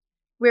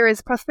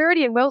 Whereas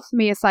prosperity and wealth for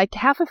me is like,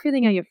 how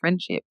fulfilling are your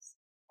friendships?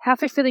 How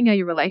fulfilling are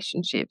your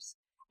relationships?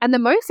 And the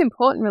most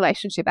important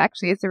relationship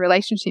actually is the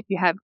relationship you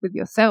have with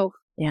yourself.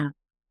 Yeah,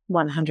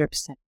 100%.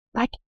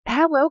 Like,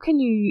 how well can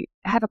you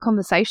have a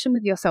conversation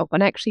with yourself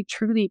and actually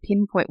truly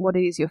pinpoint what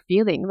it is you're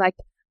feeling? Like,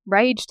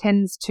 rage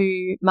tends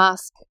to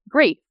mask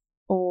grief,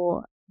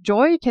 or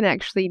joy can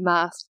actually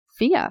mask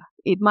fear.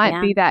 It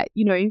might be that,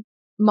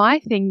 my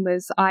thing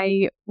was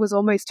I was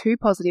almost too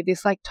positive,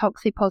 this like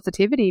toxic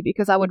positivity,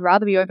 because I would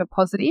rather be over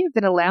positive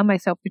than allow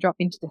myself to drop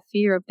into the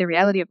fear of the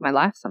reality of my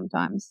life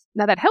sometimes.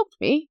 Now, that helped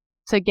me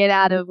to get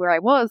out of where I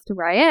was to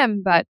where I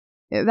am, but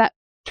that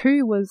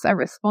too was a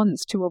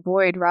response to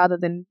avoid rather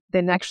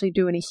than actually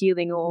do any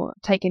healing or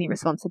take any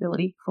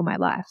responsibility for my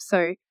life.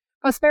 So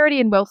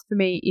prosperity and wealth for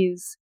me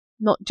is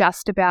not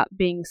just about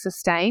being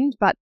sustained,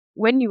 but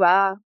when you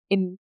are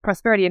in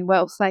prosperity and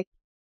wealth, like,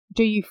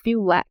 do you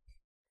feel lack?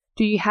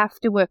 Do you have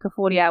to work a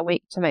 40-hour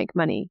week to make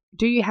money?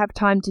 Do you have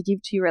time to give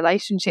to your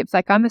relationships?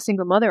 Like, I'm a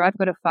single mother. I've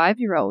got a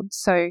 5-year-old.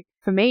 So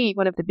for me,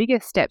 one of the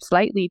biggest steps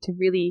lately to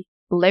really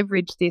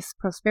leverage this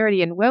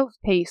prosperity and wealth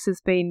piece has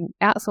been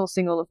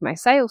outsourcing all of my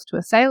sales to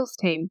a sales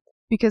team,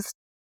 because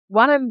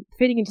one, I'm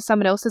fitting into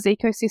someone else's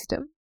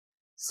ecosystem.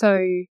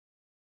 So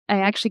I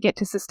actually get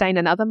to sustain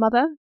another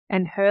mother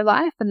and her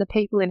life and the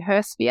people in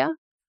her sphere.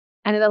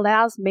 And it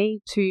allows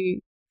me to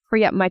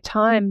free up my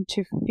time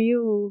to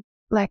feel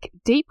like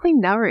deeply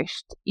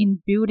nourished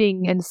in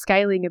building and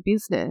scaling a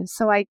business.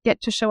 So I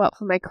get to show up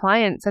for my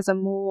clients as a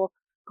more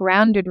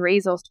grounded,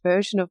 resourced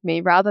version of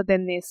me, rather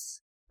than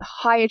this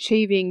high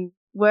achieving,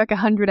 work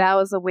 100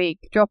 hours a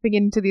week, dropping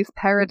into this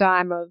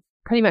paradigm of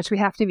pretty much we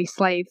have to be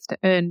slaves to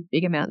earn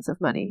big amounts of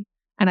money.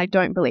 And I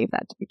don't believe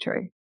that to be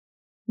true.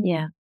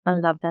 Yeah, I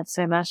love that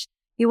so much.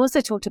 You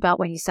also talked about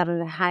when you started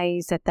at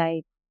Hayes that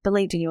they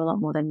believed in you a lot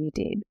more than you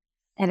did.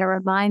 And it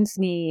reminds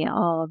me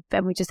of,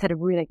 and we just had a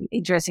really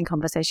interesting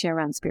conversation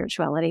around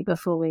spirituality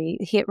before we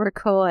hit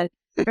record.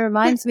 It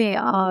reminds me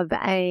of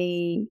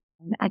a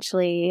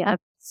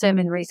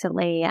sermon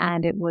recently,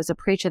 and it was a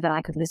preacher that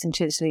I could listen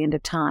to the end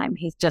of time.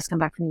 He's just come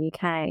back from the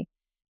UK,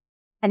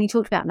 and he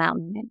talked about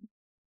mountain men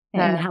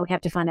and how we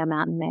have to find our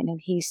mountain men. And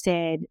he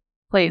said,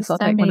 "Please, I'll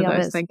take one of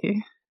those. Thank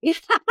you." Yeah,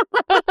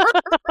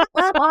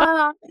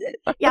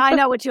 I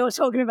know what you're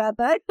talking about,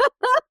 though.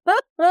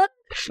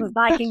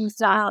 Viking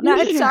style.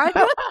 No, sorry.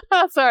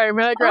 Sorry,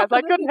 Melograph.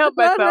 I couldn't help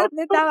myself.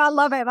 No, I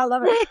love it. I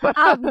love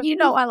it. You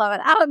know I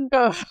love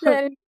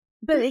it.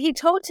 But he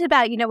talked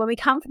about, when we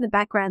come from the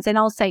backgrounds, and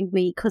I'll say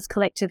we because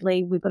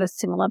collectively we've got a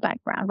similar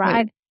background,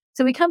 right?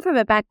 So we come from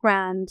a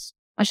background,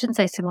 I shouldn't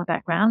say similar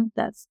background,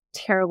 that's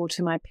terrible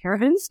to my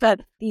parents,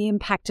 but the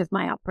impact of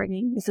my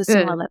upbringing is a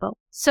similar level.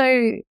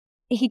 So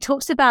he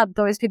talks about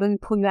those people who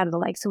pull you out of the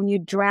lake. So when you're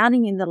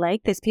drowning in the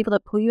lake, there's people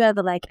that pull you out of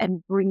the lake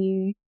and bring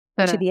you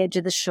to the edge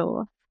of the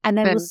shore, and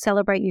they will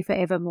celebrate you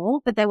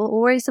forevermore, but they will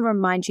always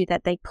remind you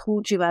that they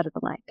pulled you out of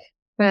the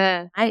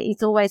lake.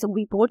 It's always,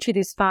 we brought you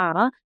this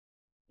far,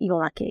 you're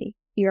lucky,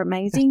 you're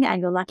amazing,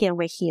 and you're lucky, and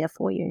we're here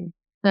for you.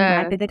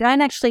 Right? But they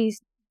don't actually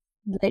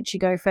let you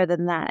go further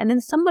than that. And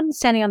then someone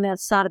standing on the other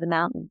side of the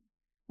mountain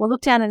will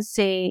look down and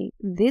see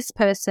this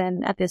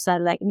person at this side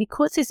of the lake, and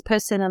because this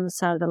person on the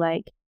side of the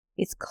lake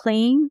is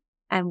clean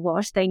and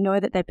washed, they know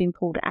that they've been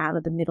pulled out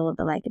of the middle of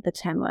the lake at the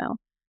turmoil.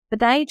 But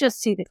they just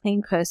see the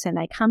clean person,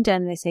 they come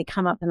down and they say,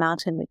 come up the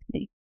mountain with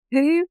me.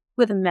 Who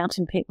were the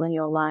mountain people in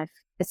your life,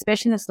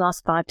 especially in this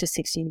last 5 to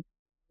 6 years,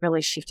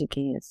 really shifted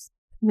gears?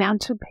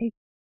 Mountain people,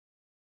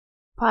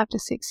 5 to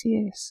 6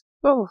 years.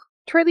 Oh,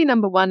 truly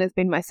number one has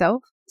been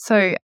myself.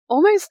 So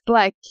almost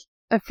like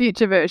a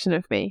future version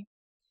of me.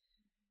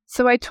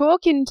 So I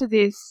talk into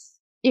this,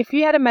 if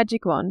you had a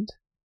magic wand,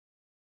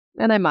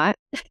 and I might,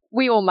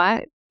 we all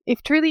might,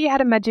 if truly you had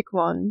a magic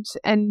wand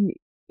and,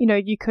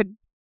 you could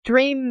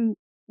dream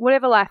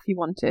whatever life you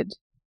wanted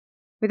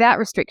without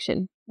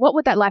restriction, what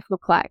would that life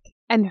look like?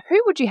 And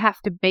who would you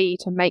have to be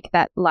to make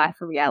that life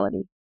a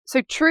reality?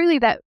 So truly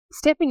that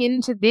stepping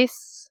into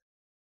this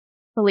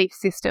belief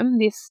system,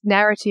 this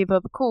narrative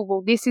of, cool,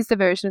 well, this is the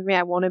version of me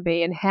I want to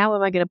be, and how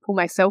am I going to pull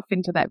myself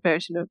into that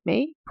version of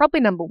me? Probably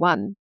number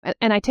one.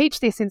 And I teach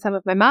this in some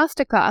of my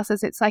master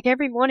classes. It's like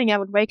every morning I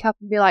would wake up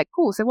and be like,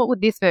 cool, so what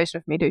would this version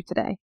of me do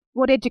today?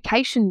 What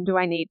education do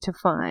I need to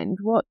find?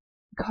 What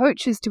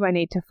coaches do I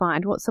need to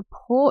find? What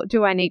support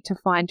do I need to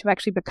find to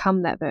actually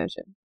become that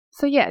version?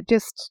 So yeah,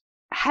 just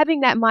having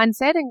that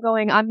mindset and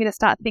going, I'm going to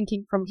start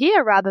thinking from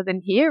here rather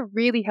than here,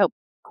 really helped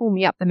pull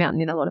me up the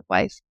mountain in a lot of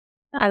ways.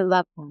 I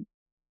love that.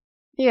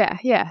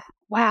 Yeah.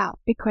 Wow,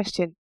 big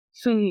question.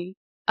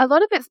 A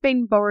lot of it's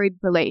been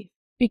borrowed belief,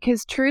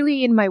 because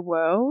truly in my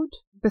world,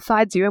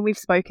 besides you, and we've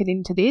spoken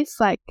into this,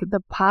 like the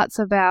parts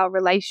of our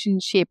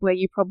relationship where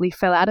you probably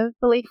fell out of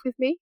belief with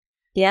me,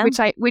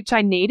 which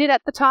I needed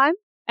at the time,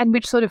 and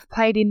which sort of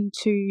played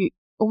into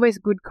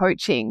almost good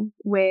coaching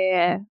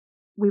where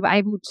we were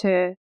able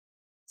to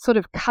sort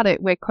of cut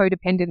it where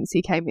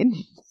codependency came in.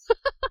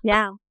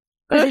 Yeah,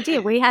 because it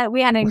did. We had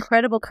an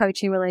incredible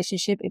coaching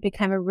relationship. It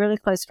became a really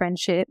close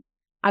friendship.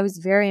 I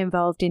was very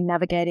involved in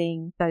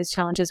navigating those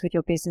challenges with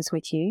your business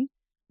with you.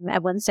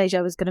 At one stage,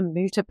 I was going to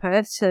move to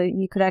Perth so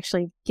you could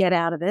actually get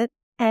out of it.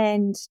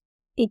 And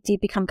it did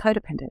become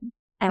codependent.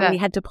 And we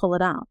had to pull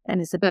it up.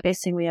 And it's the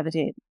best thing we ever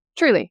did.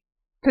 Truly.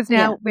 Because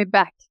now we're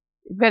back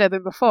better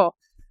than before.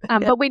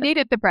 But we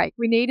needed the break.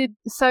 We needed,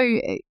 so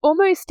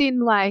almost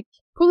in like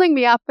pulling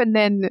me up and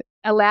then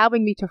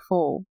allowing me to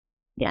fall.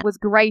 Was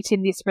great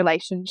in this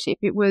relationship.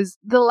 It was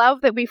the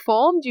love that we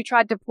formed. You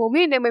tried to pull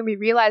me, and then when we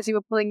realized you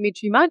were pulling me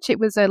too much, it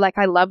was like,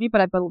 I love you, but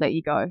I've got to let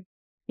you go.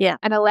 Yeah.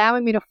 And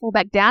allowing me to fall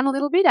back down a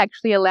little bit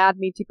actually allowed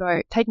me to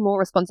go take more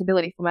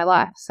responsibility for my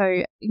life.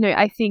 So,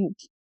 I think,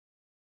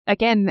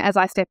 again, as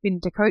I step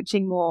into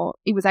coaching more,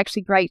 it was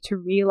actually great to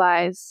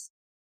realize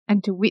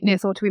and to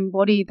witness or to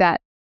embody that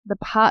the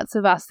parts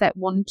of us that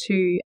want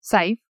to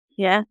save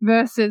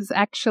versus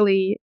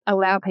actually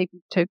allow people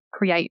to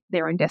create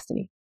their own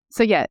destiny.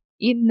 So yeah,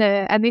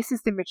 and this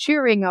is the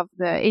maturing of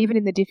even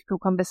in the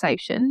difficult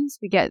conversations,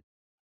 we get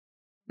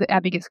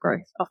our biggest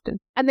growth often.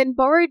 And then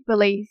borrowed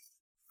belief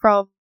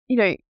from,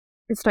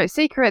 it's no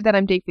secret that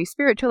I'm deeply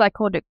spiritual. I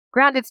called it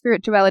grounded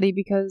spirituality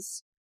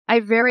because I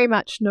very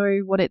much know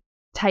what it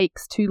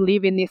takes to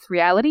live in this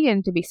reality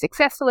and to be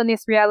successful in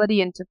this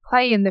reality and to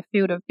play in the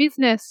field of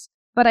business.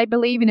 But I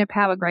believe in a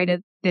power greater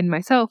than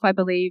myself. I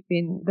believe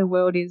in the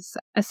world is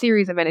a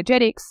series of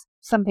energetics.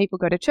 Some people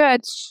go to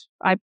church.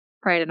 I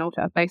pray at an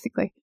altar,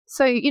 basically.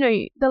 So,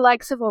 the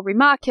likes of Aubrey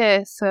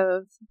Marcus,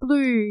 of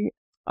Blue,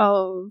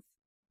 of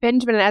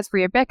Benjamin and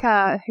Asbury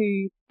Becker,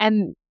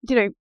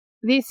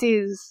 this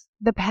is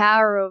the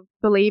power of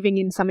believing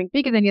in something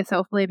bigger than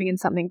yourself, believing in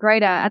something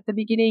greater. At the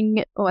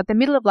beginning, or at the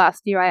middle of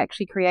last year, I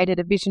actually created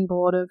a vision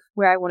board of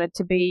where I wanted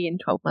to be in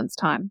 12 months'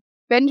 time.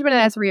 Benjamin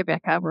and Asbury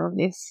Becker were on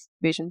this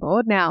vision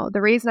board. Now,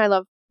 the reason I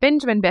love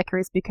Benjamin Becker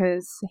is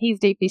because he's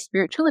deeply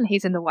spiritual and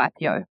he's in the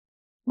YPO.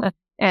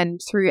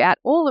 And throughout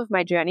all of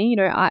my journey,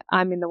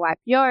 I'm in the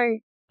YPO.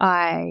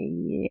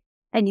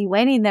 And you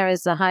went in there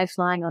as a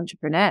high-flying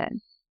entrepreneur.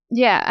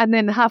 Yeah, and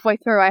then halfway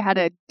through, I had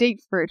a deep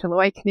spiritual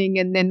awakening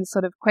and then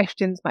sort of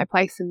questioned my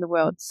place in the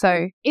world.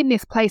 So in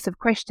this place of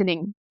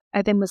questioning,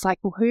 I then was like,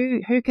 well,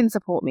 who can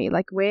support me?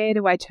 Like, where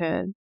do I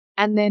turn?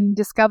 And then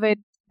discovered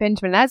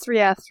Benjamin and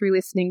Azria through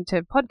listening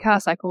to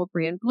podcasts like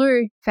Aubrey and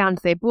Blue, found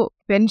their book.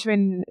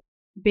 Benjamin,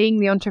 being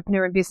the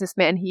entrepreneur and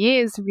businessman he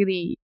is,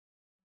 really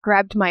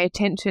grabbed my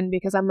attention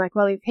because I'm like,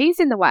 well, if he's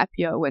in the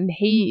YPO and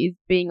he is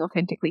being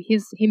authentically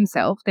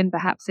himself, then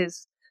perhaps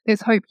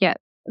there's hope yet.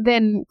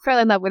 then fell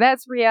in love with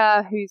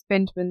Azria, who's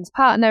Benjamin's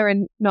partner,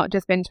 and not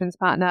just Benjamin's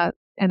partner.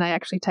 And I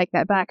actually take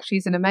that back.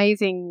 She's an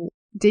amazing,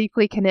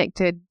 deeply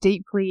connected,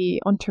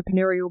 deeply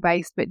entrepreneurial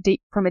based, but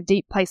deep from a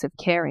deep place of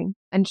caring.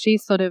 And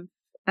she's sort of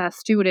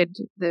stewarded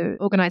the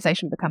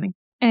organization Becoming.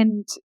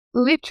 And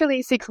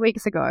literally 6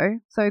 weeks ago,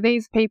 so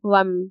these people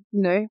I'm,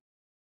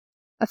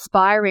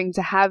 aspiring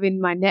to have in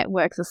my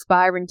networks,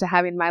 aspiring to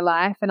have in my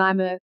life, and I'm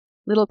a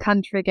little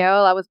country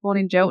girl. I was born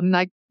in Gelton.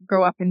 I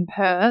grew up in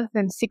Perth.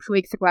 And 6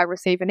 weeks ago, I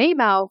received an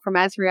email from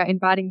Azria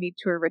inviting me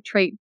to a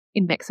retreat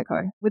in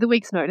Mexico with a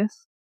week's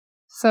notice.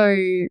 So,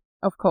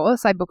 of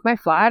course, I booked my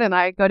flight and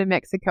I go to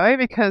Mexico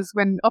because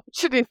when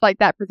opportunities like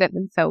that present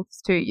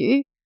themselves to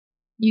you,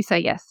 you say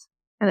yes.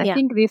 And I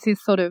think this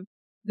is sort of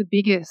the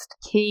biggest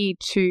key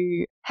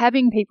to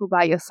having people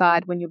by your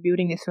side when you're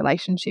building this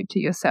relationship to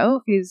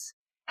yourself is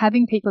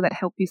having people that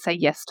help you say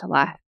yes to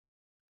life.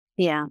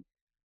 Yeah.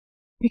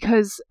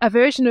 Because a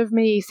version of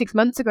me 6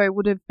 months ago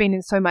would have been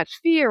in so much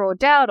fear or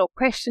doubt or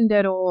questioned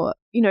it or,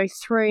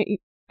 through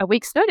a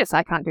week's notice,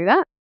 I can't do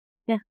that.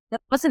 Yeah.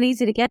 It wasn't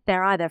easy to get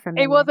there either for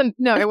me. It wasn't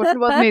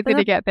easy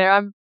to get there.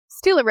 I'm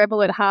still a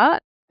rebel at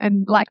heart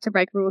and like to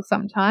break rules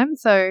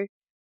sometimes. So,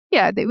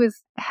 yeah,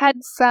 had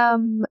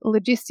some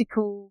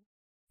logistical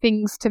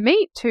things to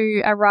meet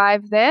to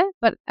arrive there,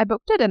 but I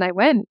booked it and I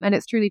went, and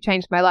it's truly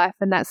changed my life,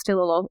 and that's still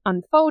all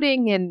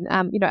unfolding. And,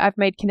 I've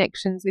made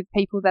connections with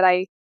people that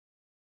I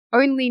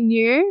only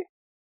knew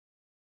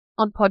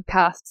on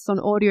podcasts, on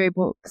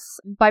audiobooks,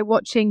 by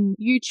watching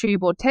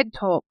YouTube or TED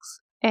Talks,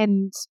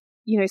 and,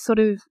 sort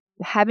of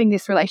having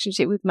this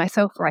relationship with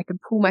myself where I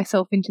could pull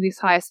myself into this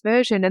highest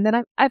version. And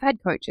then I've had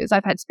coaches.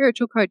 I've had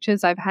spiritual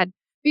coaches. I've had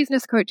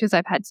business coaches.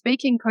 I've had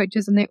speaking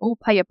coaches, and they all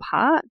play a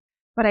part.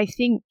 But I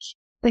think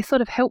they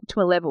sort of help to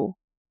a level.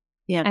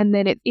 Yeah. And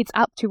then it's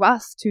up to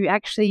us to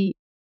actually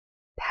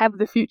have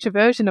the future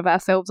version of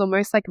ourselves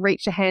almost like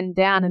reach a hand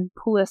down and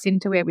pull us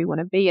into where we want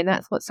to be. And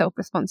that's what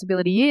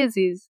self-responsibility is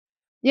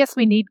yes,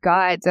 we need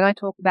guides. And I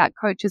talk about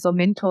coaches or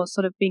mentors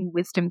sort of being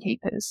wisdom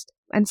keepers.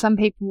 And some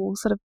people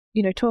sort of,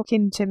 talk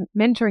into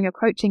mentoring or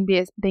coaching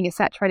being a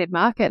saturated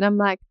market. And I'm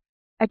like,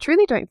 I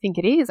truly don't think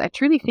it is. I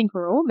truly think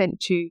we're all meant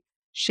to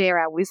share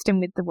our wisdom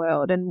with the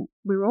world. And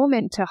we're all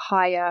meant to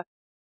hire,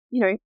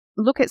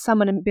 look at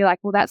someone and be like,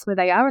 well, that's where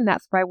they are and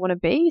that's where I want to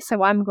be.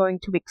 So I'm going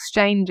to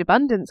exchange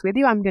abundance with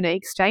you. I'm going to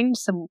exchange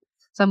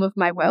some of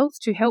my wealth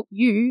to help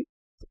you,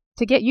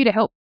 to get you to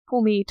help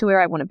pull me to where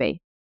I want to be.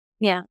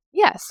 Yeah.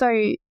 Yeah.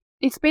 So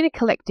it's been a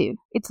collective.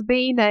 It's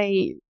been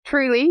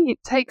it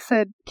takes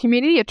a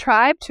community, a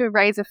tribe to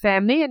raise a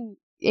family. And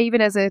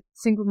even as a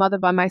single mother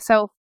by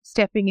myself,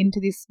 stepping into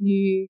this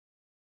new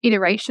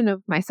iteration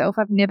of myself,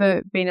 I've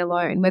never been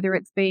alone, whether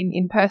it's been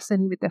in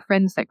person with the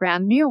friends that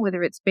ground me or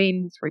whether it's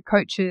been through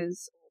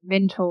coaches,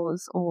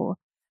 mentors, or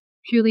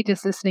purely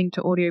just listening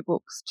to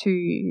audiobooks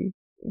to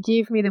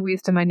give me the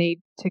wisdom I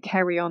need to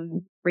carry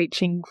on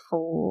reaching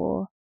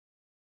for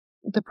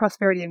the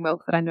prosperity and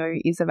wealth that I know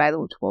is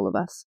available to all of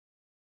us.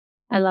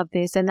 I love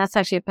this. And that's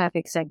actually a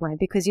perfect segue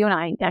because you and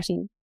I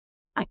actually,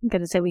 I'm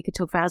going to say we could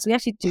talk for hours. We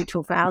actually do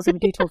talk for hours and we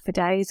do talk for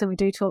days and we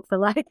do talk for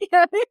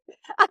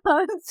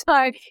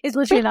so it's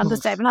literally an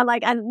understatement.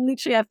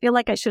 I feel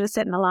like I should have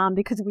set an alarm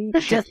because we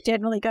just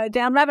generally go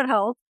down rabbit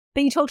holes.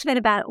 But you talked a bit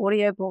about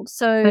audiobooks.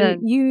 So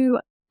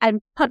and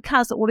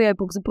podcasts,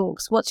 audiobooks,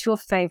 books, what's your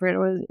favorite,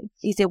 or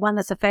is there one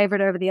that's a favorite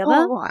over the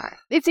other?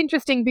 It's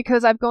interesting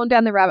because I've gone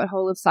down the rabbit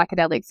hole of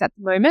psychedelics at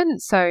the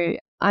moment. So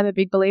I'm a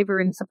big believer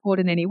in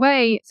support in any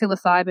way.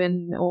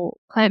 Psilocybin or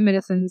plant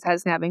medicines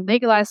has now been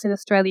legalized in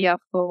Australia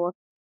for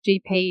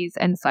GPs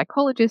and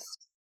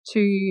psychologists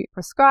to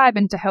prescribe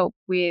and to help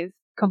with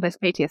complex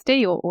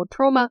PTSD or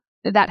trauma.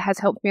 That has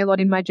helped me a lot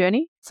in my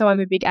journey. So I'm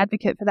a big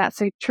advocate for that.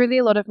 So truly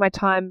a lot of my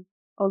time,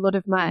 a lot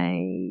of my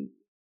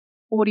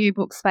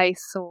audiobook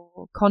space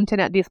or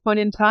content at this point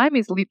in time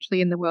is literally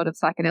in the world of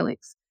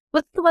psychedelics.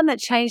 What's the one that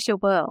changed your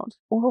world?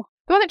 Oh,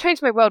 the one that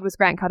changed my world was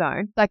Grant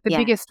Cardone. Like the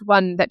biggest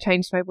one that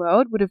changed my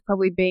world would have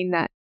probably been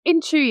that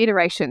in 2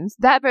 iterations.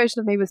 That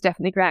version of me was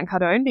definitely Grant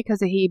Cardone because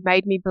he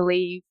made me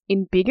believe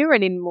in bigger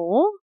and in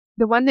more.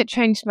 The one that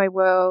changed my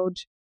world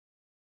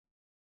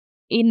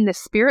in the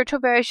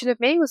spiritual version of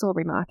me was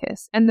Aubrey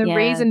Marcus. And the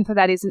reason for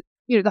that is,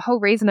 the whole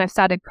reason I've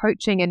started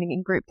coaching and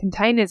in group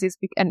containers is,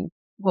 and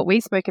what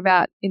we spoke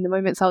about in the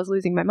moments I was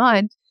losing my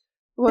mind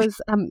was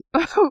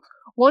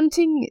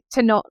wanting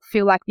to not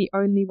feel like the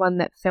only one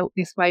that felt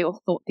this way or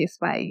thought this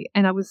way.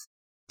 And I was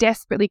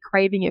desperately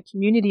craving a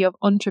community of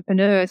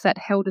entrepreneurs that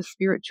held a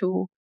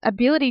spiritual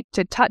ability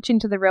to touch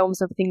into the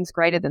realms of things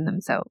greater than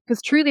themselves.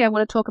 Because truly I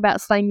want to talk about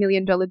slaying $1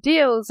 million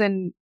deals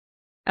and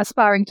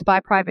aspiring to buy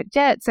private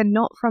jets, and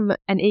not from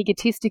an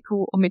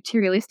egotistical or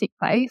materialistic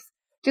place,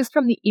 just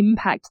from the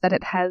impact that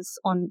it has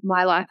on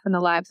my life and the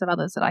lives of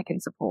others that I can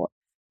support.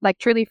 Like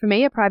truly for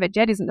me, a private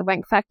jet isn't the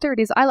wank factor. It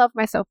is I love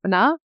myself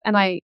enough and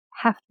I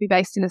have to be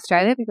based in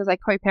Australia because I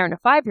co-parent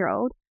a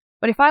 5-year-old.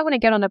 But if I want to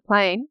get on a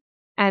plane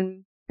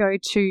and go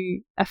to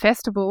a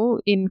festival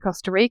in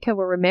Costa Rica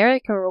or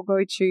America or go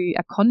to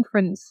a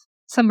conference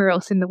somewhere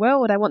else in the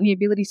world, I want the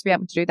ability to be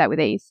able to do that with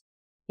ease.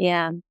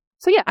 Yeah.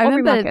 So yeah, I Aubrey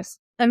remember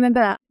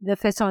Marcus. the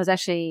first time I was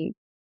actually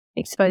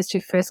exposed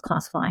to first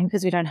class flying,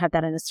 because we don't have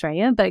that in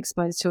Australia, but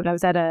exposed to it. I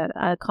was at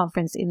a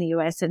conference in the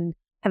US and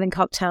having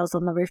cocktails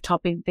on the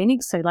rooftop in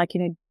Phoenix. So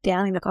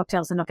downing the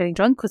cocktails and not getting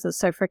drunk because it was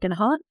so freaking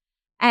hot.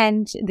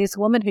 And this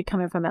woman who'd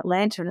come in from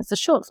Atlanta, and it's a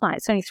short flight.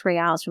 It's only 3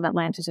 hours from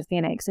Atlanta to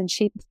Phoenix. And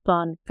she'd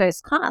flown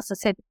first class. I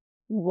said,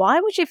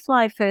 why would you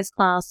fly first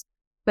class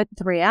but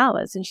 3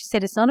 hours? And she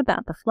said, it's not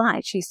about the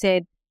flight. She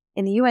said,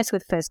 in the US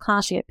with first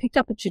class, you get picked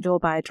up at your door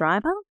by a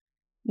driver.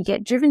 You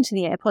get driven to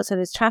the airport, so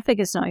there's traffic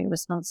is not your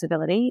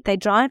responsibility. They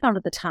drive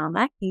onto the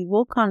tarmac. You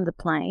walk onto the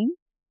plane,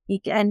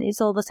 and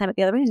it's all the same at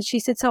the other end. And she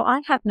said, so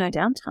I have no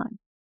downtime.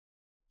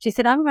 She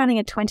said, I'm running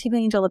a $20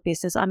 million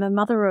business. I'm a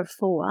mother of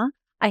 4.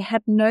 I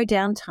have no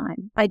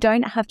downtime. I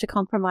don't have to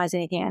compromise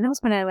anything. And that was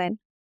when I went,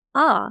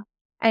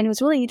 And it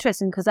was really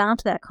interesting because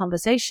after that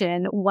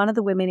conversation, one of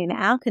the women in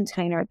our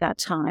container at that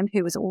time,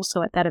 who was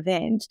also at that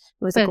event,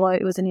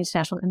 it was an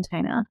international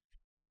container.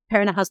 Her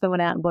and her husband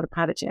went out and bought a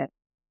private jet.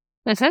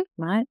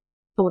 Right?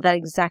 For that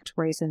exact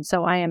reason.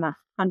 So I am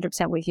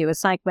 100% with you.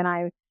 It's like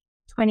when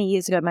 20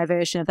 years ago, my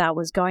version of that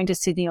was going to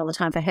Sydney all the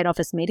time for head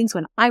office meetings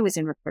when I was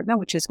in recruitment,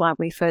 which is why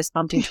we first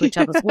bumped into each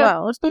other's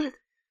world.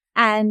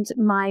 And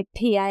my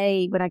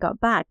PA, when I got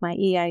back, my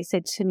EA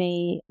said to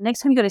me, next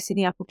time you go to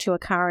Sydney, I'll book you a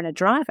car and a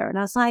driver. And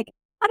I was like,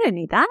 I don't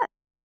need that.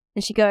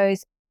 And she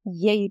goes,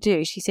 yeah, you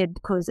do. She said,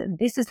 because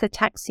this is the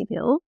taxi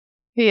bill.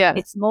 Yeah.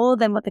 It's more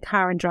than what the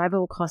car and driver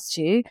will cost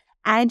you.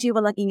 And you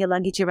were lugging your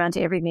luggage around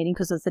to every meeting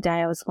because it was the day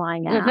I was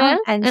flying out.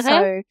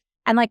 So,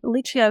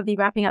 literally I would be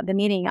wrapping up the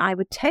meeting. I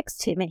would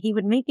text him and he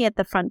would meet me at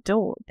the front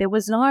door. There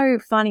was no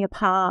finding a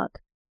park,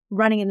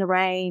 running in the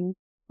rain,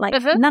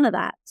 none of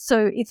that.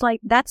 So it's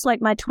that's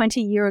my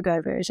 20-year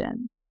ago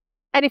version.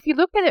 And if you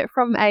look at it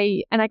from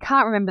and I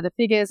can't remember the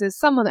figures, there's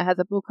someone that has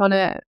a book on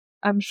it.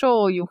 I'm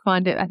sure you'll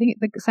find it. I think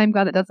it's the same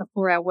guy that does a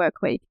 4-hour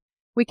work week.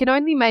 We can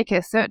only make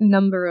a certain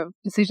number of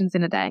decisions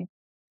in a day.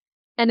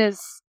 And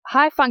as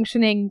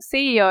high-functioning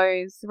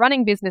CEOs,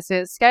 running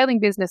businesses, scaling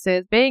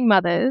businesses, being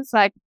mothers,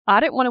 I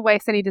don't want to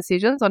waste any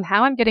decisions on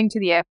how I'm getting to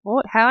the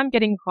airport, how I'm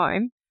getting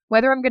home,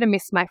 whether I'm going to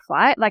miss my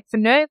flight. For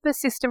nervous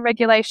system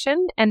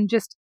regulation and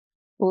just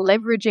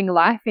leveraging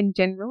life in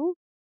general,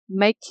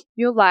 make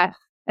your life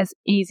as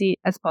easy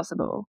as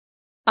possible.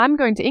 I'm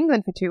going to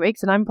England for 2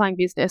 weeks and I'm playing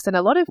business, and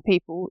a lot of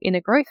people in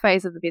a growth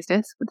phase of the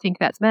business would think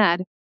that's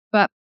mad.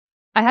 But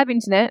I have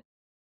internet.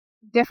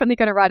 Definitely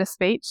going to write a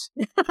speech.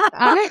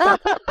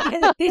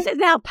 This is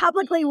now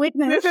publicly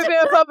witnessed.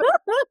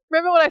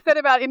 Remember what I said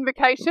about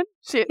invocation?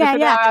 Shit, this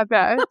is how I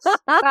go.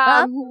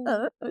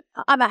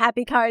 I'm a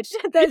happy coach.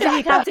 Those of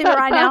you can't see me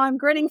right now. I'm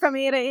grinning from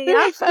ear to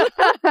ear.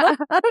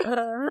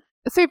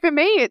 So for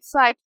me, it's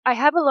I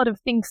have a lot of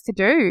things to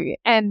do,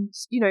 and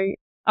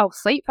I'll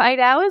sleep for 8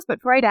 hours,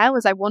 but for 8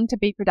 hours, I want to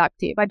be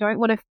productive. I don't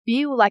want to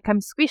feel like I'm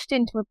squished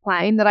into a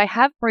plane, that I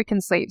have broken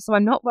sleep, so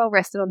I'm not well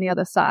rested on the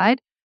other side.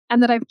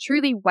 And that I've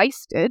truly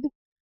wasted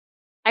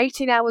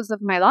 18 hours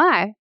of my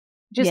life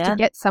just to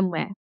get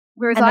somewhere.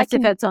 Whereas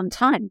if it's on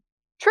time.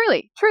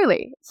 Truly.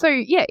 So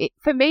yeah,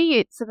 for me,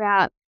 it's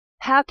about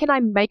how can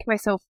I make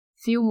myself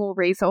feel more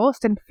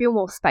resourced and feel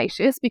more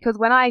spacious? Because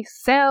when I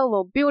sell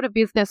or build a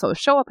business or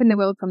show up in the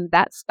world from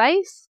that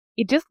space,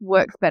 it just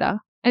works better.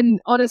 And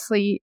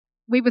honestly,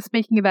 we were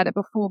speaking about it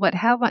before, but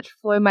how much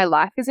flow my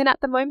life is in at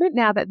the moment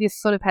now that this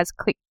sort of has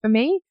clicked for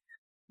me.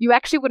 You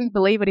actually wouldn't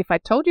believe it if I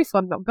told you, so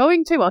I'm not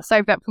going to. I'll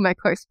save that for my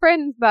close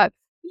friends. But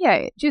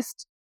yeah,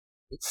 just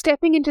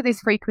stepping into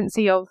this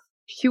frequency of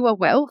pure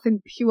wealth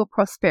and pure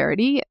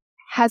prosperity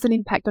has an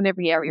impact on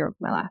every area of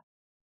my life.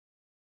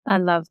 I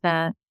love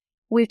that.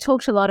 We've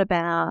talked a lot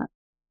about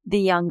the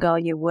young girl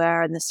you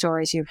were and the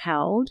stories you've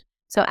held.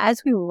 So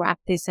as we wrap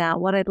this out,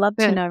 what I'd love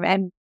to know,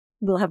 and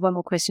we'll have one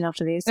more question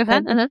after this, I'd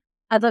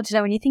love to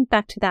know, when you think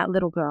back to that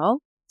little girl,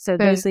 so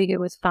Lezly, it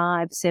was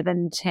 5,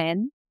 7,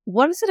 10,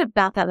 what is it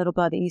about that little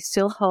girl that you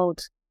still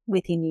hold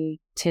within you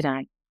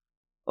today?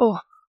 Oh,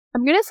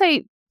 I'm going to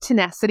say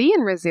tenacity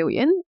and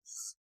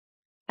resilience.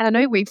 And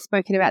I know we've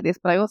spoken about this,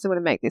 but I also want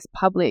to make this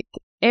public.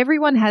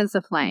 Everyone has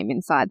a flame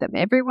inside them.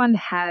 Everyone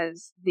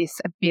has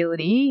this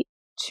ability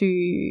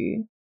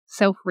to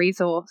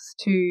self-resource,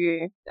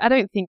 I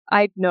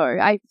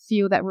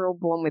feel that we're all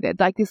born with it.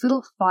 This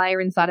little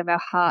fire inside of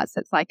our hearts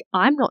that's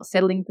I'm not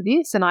settling for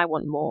this and I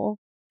want more.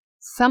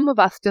 Some of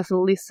us just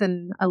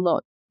listen a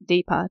lot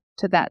deeper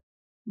to that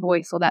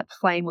voice or that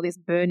flame or this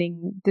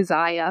burning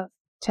desire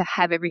to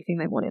have everything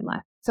they want in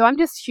life. So I'm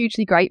just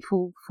hugely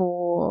grateful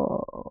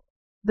for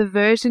the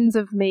versions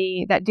of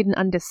me that didn't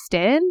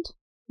understand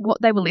what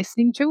they were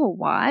listening to or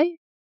why,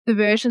 the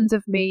versions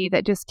of me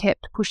that just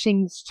kept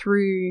pushing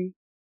through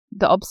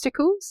the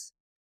obstacles.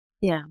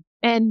 Yeah.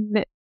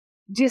 And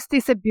just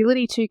this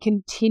ability to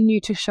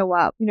continue to show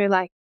up,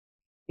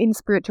 in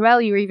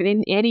spirituality or even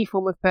in any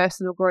form of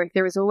personal growth,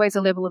 there is always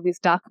a level of this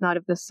dark night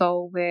of the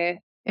soul where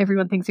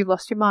everyone thinks you've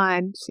lost your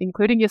mind,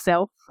 including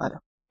yourself.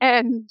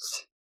 And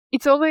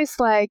it's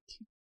almost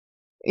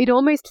it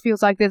almost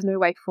feels like there's no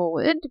way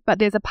forward, but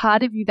there's a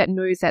part of you that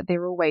knows that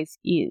there always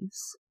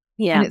is.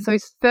 Yeah. And it's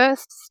those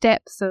first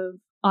steps of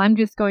I'm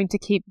just going to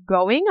keep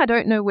going. I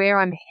don't know where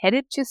I'm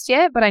headed just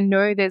yet, but I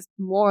know there's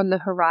more on the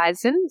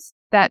horizons.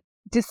 That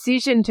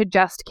decision to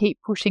just keep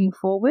pushing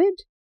forward,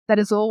 that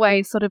has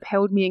always sort of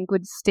held me in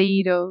good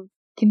stead of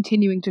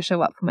continuing to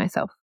show up for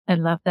myself. I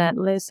love that.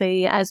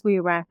 Lezly, as we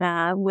wrap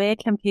up, where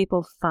can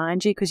people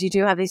find you? Because you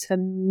do have these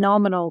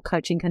phenomenal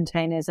coaching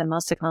containers and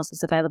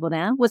masterclasses available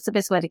now. What's the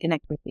best way to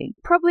connect with you?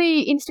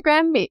 Probably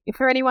Instagram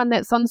for anyone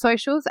that's on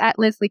socials at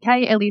Lezly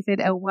Kaye,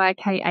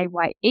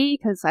 LezlyKaye,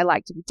 because I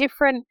like to be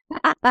different.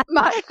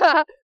 My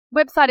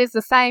website is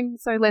the same,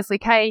 so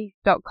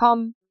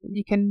lesleykaye.com.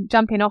 You can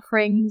jump in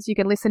offerings. You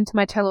can listen to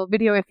my tell-all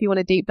video if you want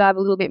to deep dive a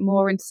little bit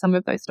more into some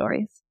of those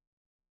stories.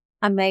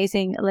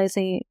 Amazing.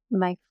 Lezly,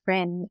 my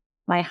friend,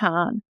 my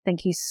heart,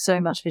 thank you so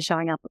much for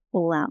showing up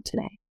all out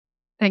today.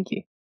 Thank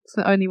you. It's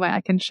the only way I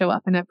can show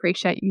up, and I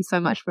appreciate you so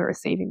much for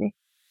receiving me.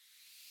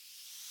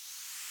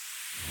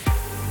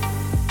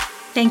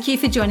 Thank you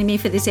for joining me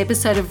for this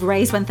episode of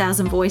Raise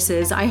 1000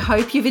 Voices. I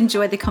hope you've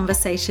enjoyed the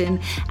conversation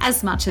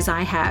as much as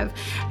I have.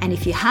 And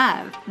if you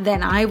have,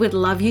 then I would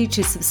love you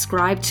to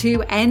subscribe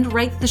to and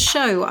rate the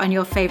show on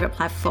your favorite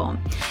platform.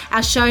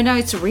 Our show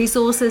notes,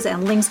 resources,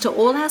 and links to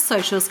all our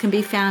socials can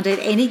be found at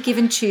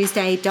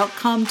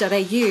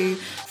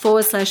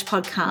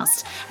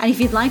anygiventuesday.com.au/podcast. And if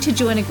you'd like to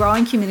join a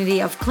growing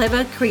community of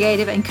clever,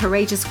 creative, and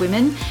courageous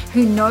women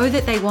who know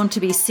that they want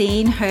to be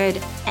seen,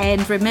 heard,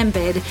 and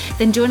remembered,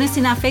 then join us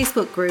in our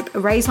Facebook group,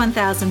 Raise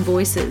 1000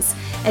 Voices.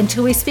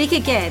 Until we speak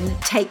again,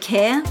 take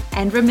care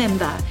and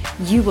remember,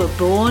 you were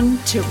born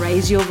to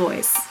raise your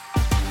voice.